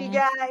Fiji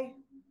guy?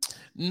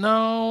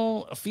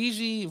 No,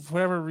 Fiji, for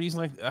whatever reason,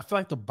 like I feel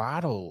like the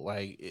bottle,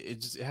 like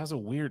it has a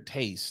weird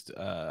taste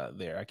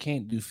there. I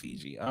can't do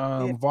Fiji.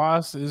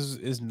 Voss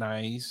is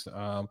nice.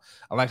 I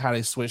like how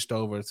they switched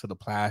over to the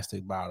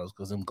plastic bottles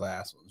because them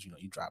glass ones,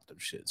 you drop them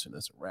shits and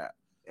it's a wrap.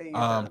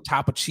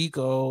 Topo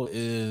Chico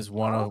is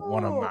one of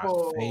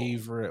my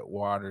favorite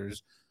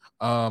waters.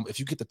 If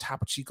you get the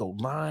Topo Chico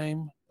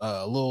lime,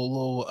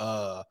 little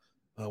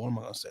what am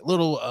I gonna say?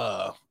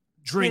 Little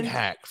drink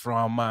hack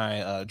from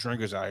my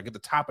drinkers out here. Get the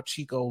Topo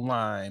Chico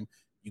lime.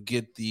 You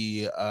get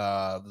the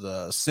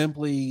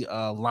Simply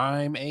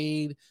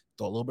Limeade.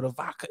 Throw a little bit of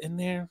vodka in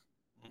there.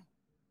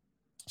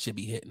 Should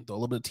be hitting. Throw a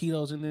little bit of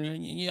Tito's in there,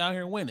 and you're out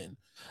here winning.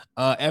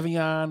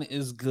 Evian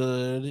is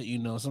good.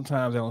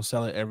 Sometimes they don't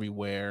sell it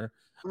everywhere.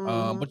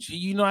 But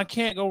I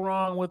can't go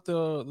wrong with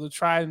the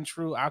tried and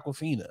true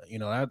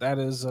Aquafina. That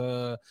is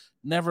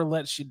never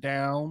lets you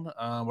down.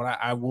 But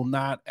I will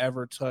not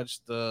ever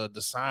touch the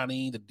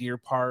Dasani, the Deer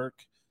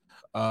Park.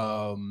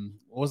 What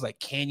was like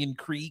Canyon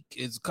Creek?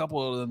 It's a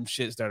couple of them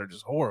shits that are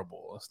just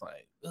horrible. It's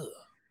like, ugh.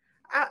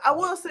 I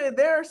will say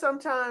there are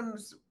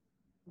sometimes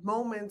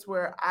moments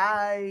where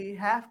I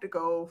have to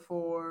go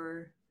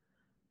for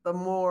the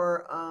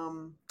more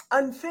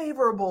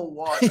unfavorable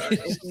water,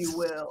 if you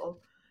will,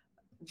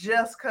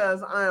 just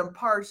because I am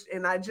parched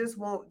and I just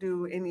won't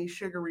do any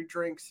sugary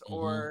drinks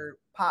or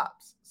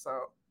pops.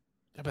 So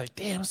I'd be like,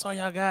 damn, that's all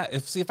y'all got.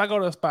 If I go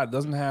to a spot that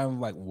doesn't have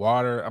like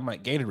water, I'm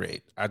like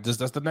Gatorade.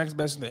 That's the next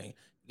best thing.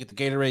 You get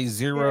the Gatorade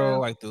Zero,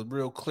 like the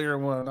real clear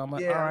one. I'm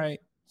like, all right,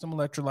 some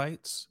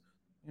electrolytes.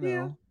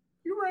 You're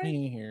right.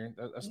 Here.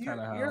 That's kind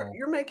of how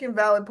you're making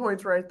valid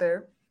points right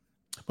there.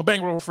 But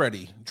Bankroll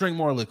Freddy, drink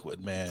more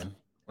liquid, man.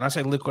 When I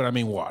say liquid, I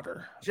mean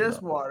water.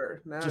 Just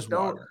water. Now, just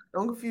water.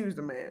 Don't confuse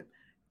the man.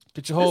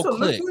 Get your whole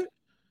clique,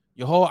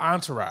 your whole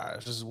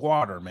entourage. Just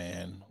water,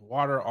 man.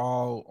 Water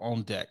all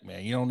on deck,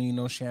 man. You don't need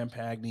no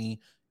champagne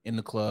in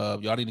the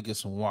club. Y'all need to get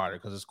some water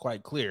because it's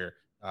quite clear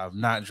I've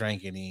not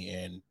drank any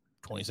in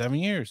 27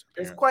 years.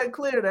 Apparently. It's quite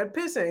clear that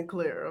piss ain't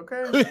clear,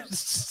 okay?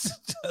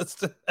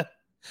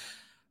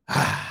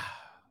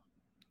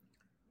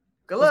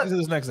 Good luck. Let's get to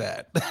this next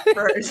ad.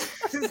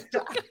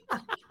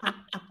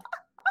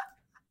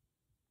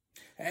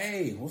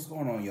 Hey, what's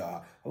going on,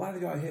 y'all? A lot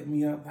of y'all hit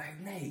me up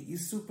like, Nate, you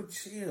super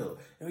chill.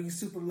 You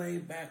super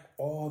laid back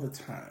all the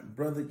time.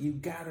 Brother, you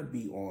gotta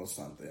be on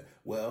something.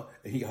 Well,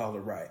 y'all are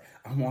right.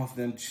 I'm off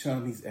them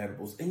Chummies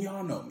edibles, and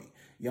y'all know me.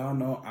 Y'all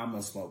know I'm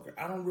a smoker.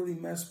 I don't really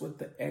mess with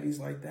the eddies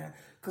like that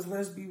because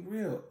let's be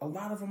real. A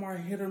lot of them are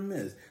hit or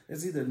miss.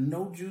 There's either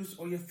no juice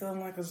or you're feeling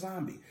like a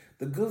zombie.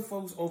 The good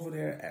folks over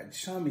there at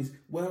Chummies,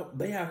 well,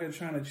 they out here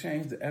trying to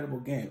change the edible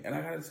game. And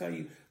I got to tell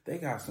you, they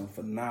got some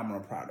phenomenal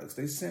products.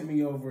 They sent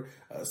me over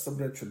some of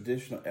their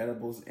traditional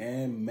edibles,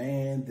 and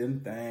man, them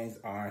things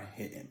are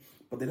hitting.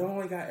 But they don't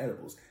only got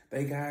edibles.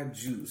 They got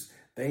juice.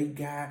 They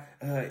got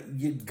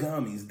your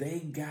gummies. They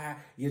got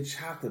your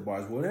chocolate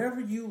bars.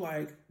 Whatever you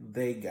like,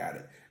 they got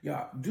it.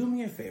 Y'all, do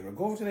me a favor.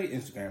 Go over to their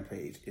Instagram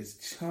page. It's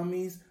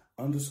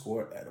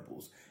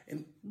Chummies_edibles.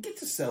 And get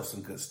yourself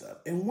some good stuff.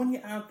 And when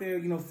you're out there,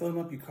 filling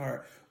up your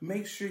cart,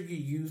 make sure you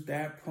use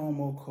that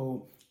promo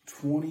code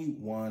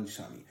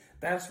 21Chummy.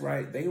 That's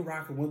right. They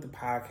rocking with the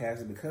podcast,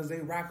 and because they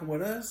rocking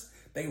with us,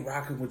 they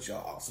rocking with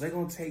y'all. So they're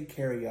going to take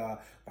care of y'all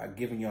by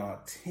giving y'all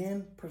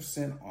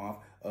 10% off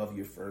of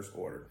your first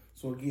order.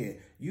 So again,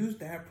 use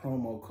that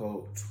promo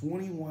code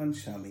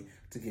 21chummy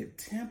to get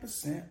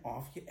 10%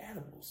 off your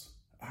edibles.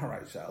 All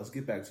right, y'all, let's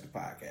get back to the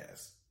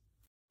podcast.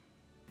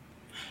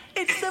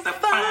 It's the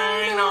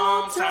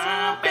final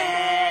topic.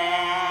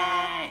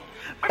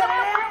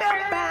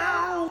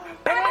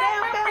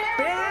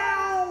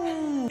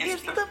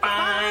 It's the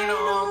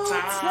final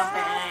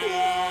topic.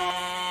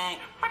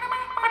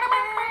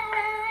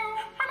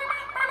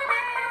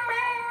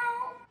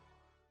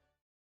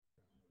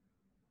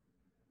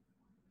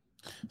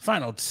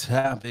 Final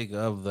topic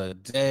of the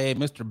day.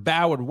 Mr.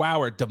 Boward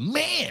Wower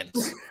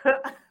demands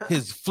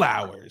his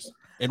flowers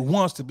and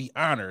wants to be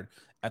honored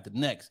at the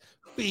next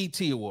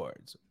BET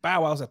Awards.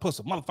 Bow Wow said put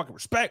some motherfucking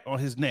respect on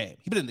his name.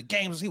 He been in the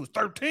game since he was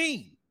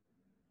 13.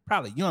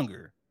 Probably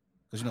younger.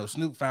 Because, you know,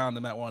 Snoop found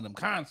him at one of them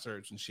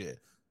concerts and shit.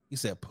 He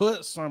said,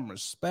 put some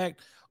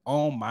respect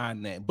on my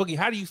name. Boogie,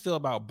 how do you feel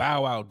about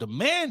Bow Wow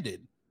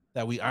demanding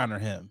that we honor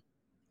him?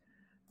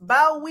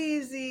 Bow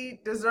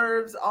Weezy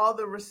deserves all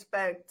the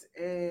respect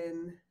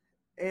in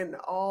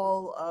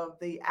all of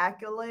the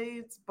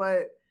accolades,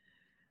 but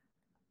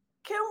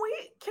can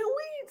we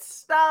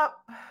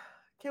stop?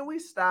 Can we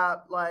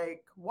stop?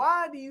 Like,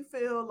 why do you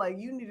feel like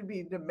you need to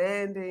be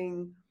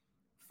demanding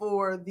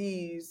for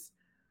these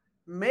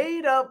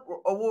made up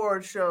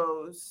award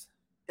shows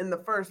in the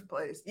first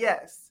place?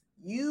 Yes,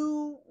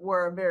 you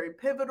were very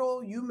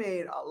pivotal. You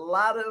made a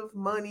lot of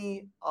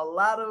money,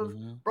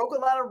 broke a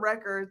lot of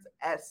records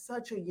at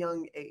such a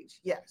young age.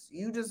 Yes,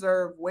 you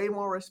deserve way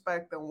more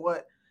respect than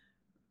what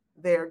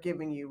they're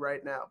giving you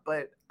right now.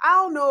 But I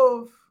don't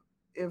know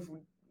if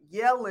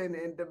yelling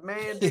and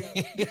demanding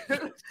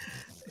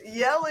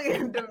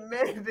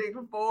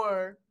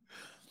for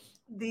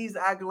these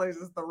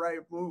accolades is the right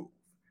move.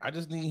 I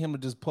just need him to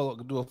just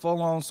do a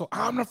full on. So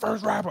I'm the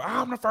first rapper.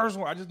 I'm the first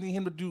one. I just need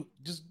him to do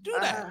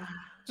that.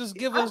 Just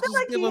give us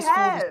full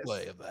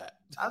display of that.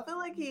 I feel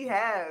like he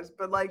has,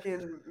 but like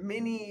in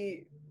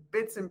many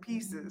bits and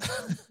pieces.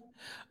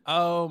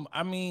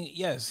 I mean,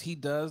 yes, he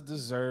does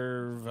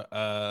deserve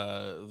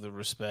the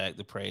respect,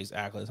 the praise,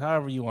 accolades,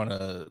 however you want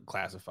to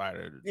classify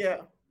it. Yeah.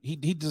 He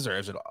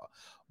deserves it all.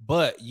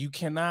 But you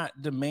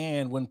cannot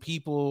demand when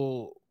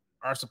people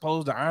are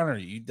supposed to honor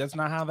you. That's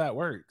not how that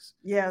works.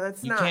 Yeah,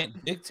 you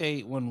can't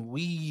dictate when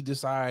we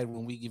decide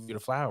when we give you the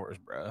flowers,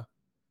 bro.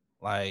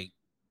 Like,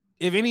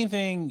 if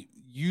anything,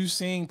 you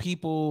seeing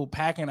people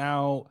packing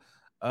out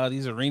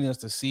these arenas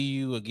to see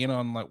you again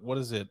on, like, what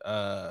is it?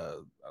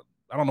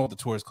 I don't know what the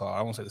tour is called.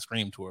 I won't say the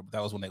Scream Tour, but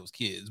that was when they was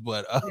kids.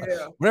 But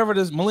whatever it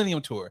is,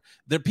 Millennium Tour.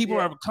 The people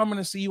are coming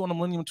to see you on the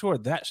Millennium Tour.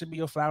 That should be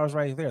your flowers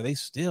right there. They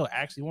still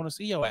actually want to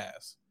see your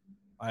ass.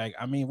 Like,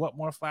 I mean, what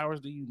more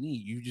flowers do you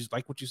need? You just,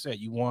 like what you said,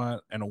 you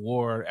want an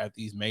award at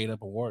these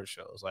made-up award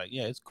shows. Like,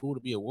 yeah, it's cool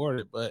to be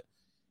awarded, but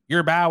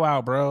you're Bow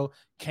Wow, bro.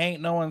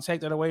 Can't no one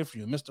take that away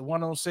from you. Mr.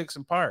 106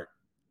 in Park.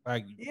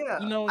 Like, you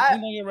know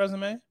your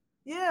resume.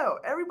 Yeah,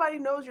 everybody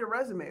knows your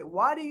resume.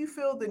 Why do you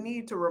feel the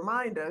need to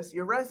remind us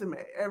your resume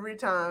every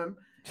time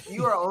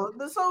you are on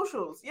the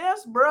socials?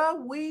 Yes,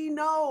 bruh, we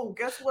know.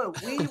 Guess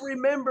what? We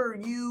remember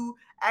you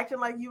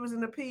acting like you was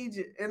in a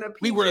PJ.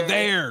 We were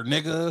there,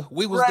 nigga.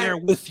 We was there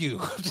with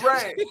you.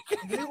 Right.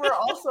 We were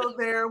also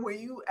there when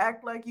you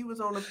act like you was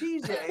on a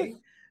PJ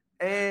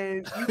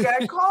and you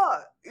got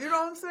caught. You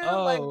know what I'm saying?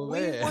 We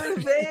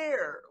were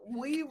there.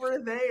 We were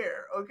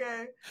there,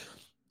 okay?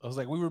 I was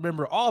like, we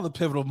remember all the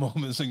pivotal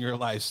moments in your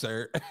life,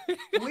 sir.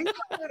 We know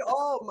it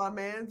all, my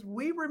mans.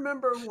 We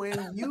remember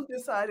when you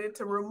decided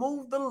to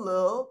remove the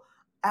Lil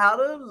out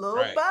of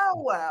Bow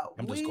Wow.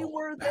 We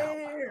were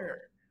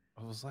there.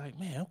 I was like,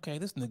 man, okay,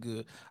 this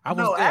nigga.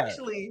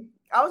 Actually,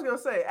 I was gonna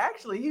say,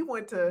 he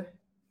went to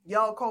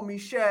Y'all Call Me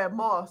Shad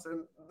Moss,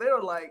 and they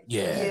were like,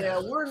 yeah,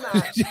 we're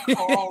not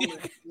calling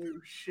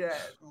you Shad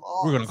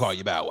Moss. We're gonna call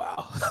you Bow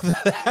Wow.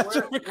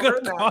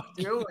 we're not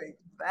doing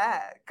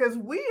that, because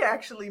we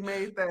actually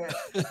made that.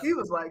 He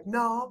was like,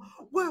 no,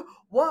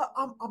 what?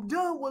 I'm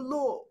done with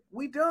Lil.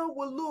 We done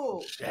with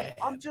Lil.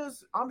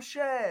 I'm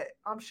Shad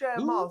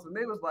Moss, and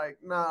they was like,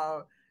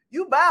 nah,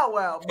 you Bow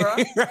Wow, bro.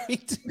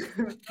 Right.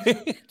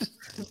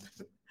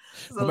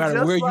 No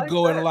matter where you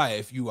go in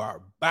life, you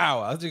are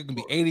Bow Wow. I think you're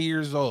gonna be 80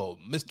 years old,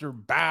 Mr.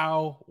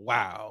 Bow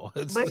Wow.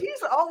 But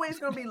he's always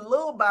gonna be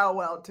Lil Bow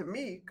Wow to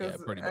me,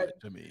 because pretty much.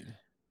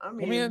 I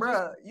mean,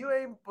 bro, you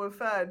ain't but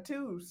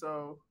 5'2",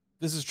 so.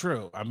 This is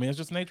true. I mean, it's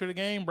just nature of the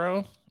game,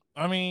 bro.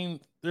 I mean,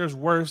 there's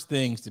worse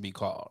things to be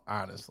called,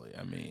 honestly.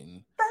 I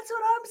mean, that's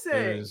what I'm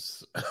saying.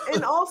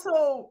 And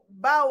also,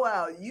 Bow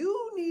Wow,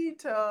 you need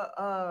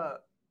to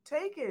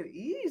take it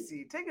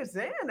easy. Take a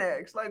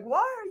Xanax. Like, why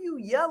are you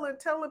yelling,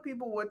 telling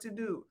people what to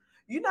do?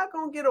 You're not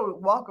gonna get a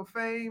Walk of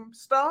Fame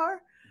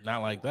star.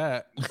 Not like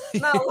that.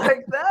 Not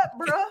like that,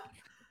 bro.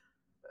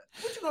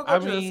 What you gonna go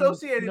to the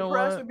Associated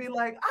Press and be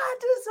like, I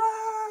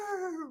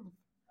deserve?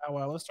 Oh,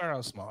 well, let's start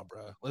out small,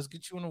 bro. Let's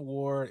get you an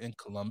award in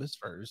Columbus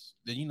first.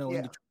 Then, in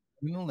Detroit,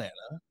 in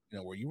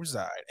Atlanta, where you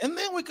reside, and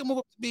then we can move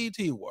up to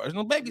BET Awards.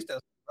 Baby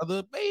steps,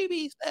 brother,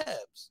 baby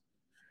steps.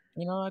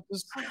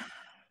 It's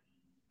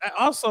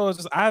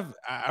just I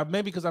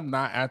maybe because I'm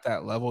not at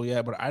that level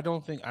yet, but I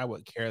don't think I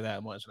would care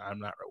that much, and I'm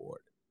not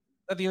rewarded.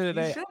 At the end of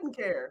the You day, shouldn't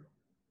care.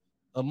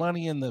 the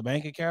money in the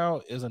bank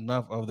account is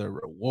enough of the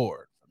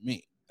reward for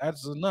me.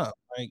 That's enough.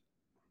 Like,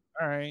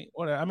 all right,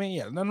 whatever. I mean,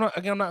 yeah.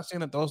 I'm not saying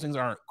that those things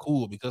aren't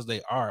cool because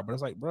they are, but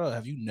it's like, bro,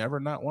 have you never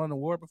not won an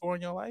award before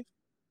in your life?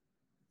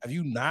 Have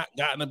you not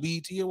gotten a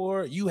BET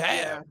award? You have.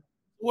 Yeah.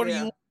 What do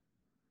Yeah. you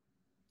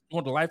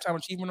want? The Lifetime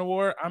Achievement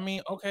Award? I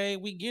mean, okay,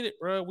 we get it,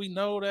 bro. We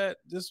know that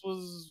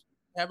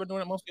have been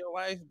doing it most of your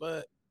life,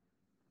 but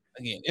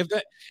again,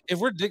 if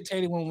we're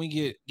dictating when we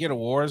get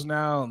awards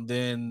now,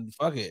 then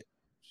fuck it.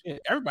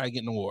 Shit, everybody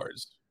getting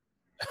awards.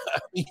 I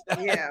mean,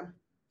 Yeah.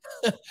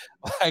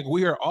 like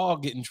we are all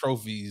getting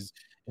trophies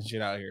and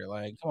shit out here.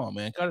 Like, come on,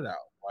 man, cut it out.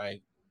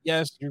 Like,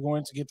 yes, you're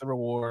going to get the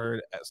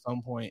reward at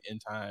some point in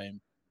time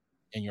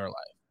in your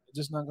life. It's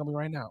just not gonna be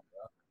right now,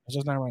 bro. It's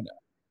just not right now.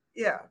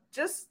 Yeah,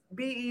 just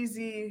be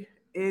easy.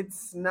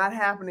 It's not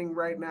happening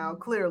right now,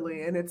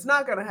 clearly, and it's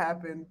not gonna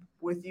happen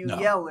with you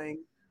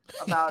yelling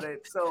about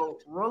it. So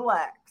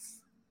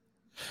relax.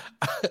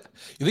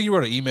 You think you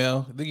wrote an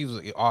email? You think he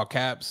was all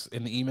caps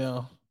in the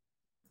email?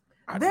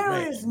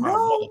 There is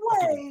no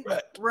way.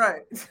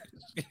 Right.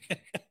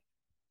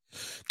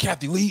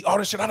 Kathy Lee, all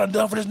this shit I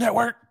done for this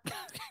network.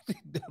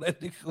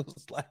 That nigga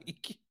was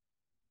like,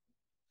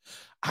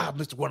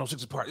 Mr.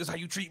 106 Park, this is how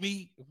you treat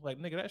me? Like,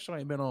 nigga, that show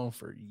ain't been on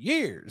for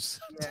years.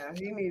 Yeah,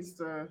 he needs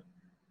to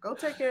go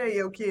take care of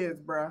your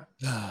kids, bro.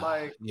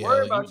 Like, Yeah,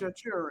 worry about your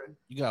children.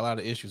 You got a lot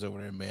of issues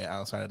over there, man,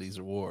 outside of these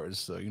awards.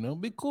 So,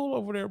 be cool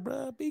over there,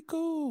 bro. Be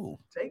cool.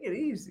 Take it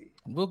easy.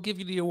 We'll give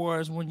you the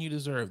awards when you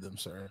deserve them,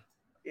 sir.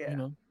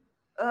 Yeah.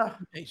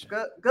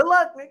 Good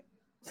luck, Nick.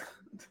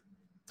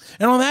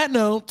 And on that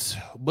note,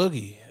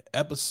 Boogie,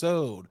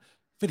 episode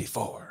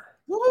 54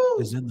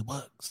 is in the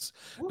books.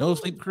 No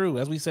Sleep Crew,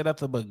 as we said at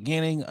the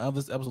beginning of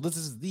this episode, this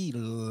is the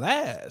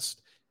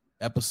last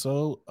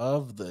episode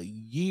of the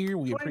year.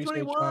 We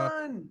appreciate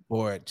y'all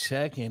for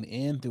checking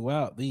in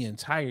throughout the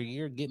entire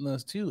year, getting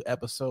us to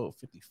episode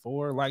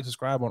 54. Like,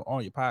 subscribe on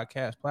all your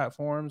podcast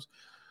platforms.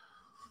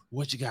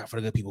 What you got for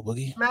the good people,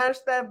 Boogie? Smash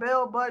that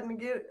bell button and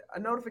get a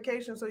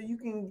notification so you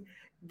can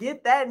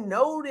get that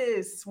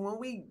notice when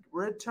we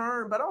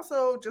return. But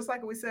also, just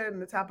like we said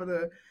in the top of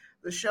the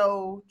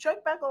show,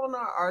 check back on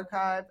our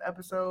archive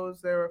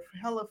episodes. They're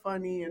hella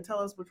funny, and tell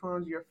us which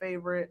one's your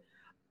favorite.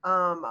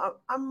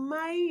 I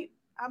might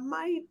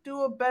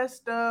do a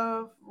best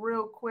of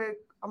real quick.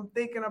 I'm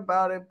thinking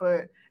about it,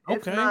 but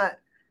if not,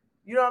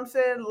 you know what I'm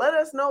saying? Let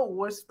us know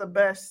what's the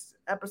best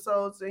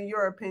episodes in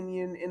your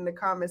opinion in the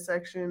comment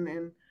section,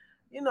 and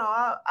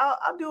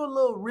I'll do a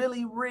little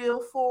really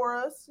real for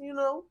us.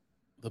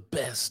 The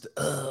best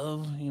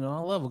of, I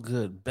love a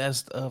good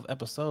best of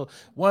episode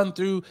 1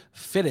 through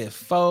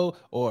 54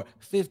 or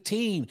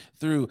 15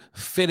 through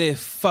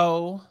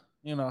 54.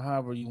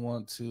 However you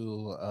want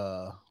to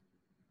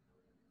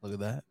look at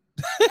that.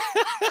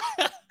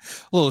 A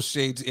little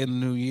shade to end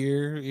the new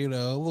year,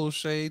 a little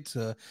shade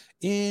to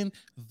end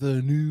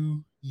the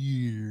new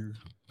year.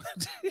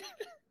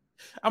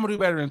 I'm gonna do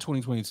better in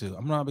 2022.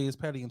 I'm not be as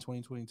petty in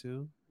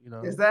 2022.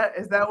 Is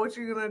that what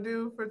you're gonna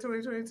do for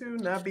 2022?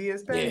 Not be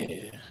as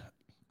petty? Yeah.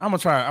 I'm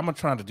gonna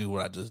try to do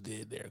what I just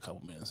did there a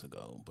couple minutes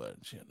ago, but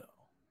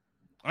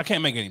I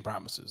can't make any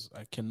promises.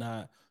 I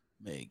cannot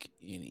make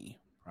any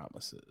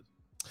promises.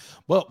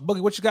 Well, Boogie,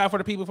 what you got for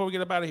the people before we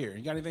get up out of here?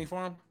 You got anything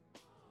for them?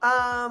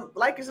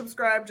 Like and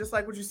subscribe, just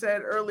like what you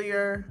said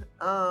earlier.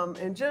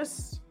 And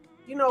just,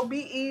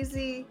 be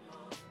easy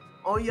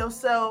on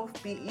yourself,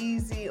 be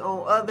easy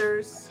on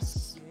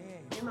others.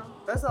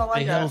 That's all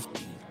I got.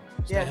 Healthy.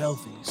 Stay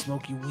healthy.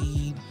 Smoke your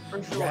weed.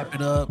 For sure. Wrap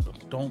it up.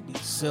 Don't be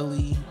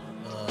silly.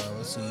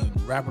 Let's see.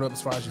 Wrap it up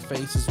as far as your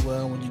face as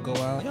well when you go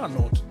out. Y'all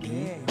know what to do.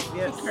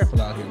 Yes. Be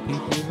careful out here,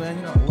 people.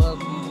 Man,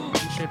 love you.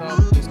 Appreciate all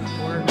the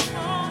support.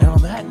 And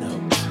on that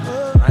note,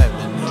 I have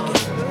been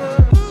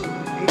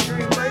Nick.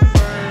 Adrian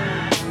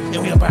Blackburn.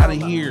 And we up out of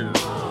here.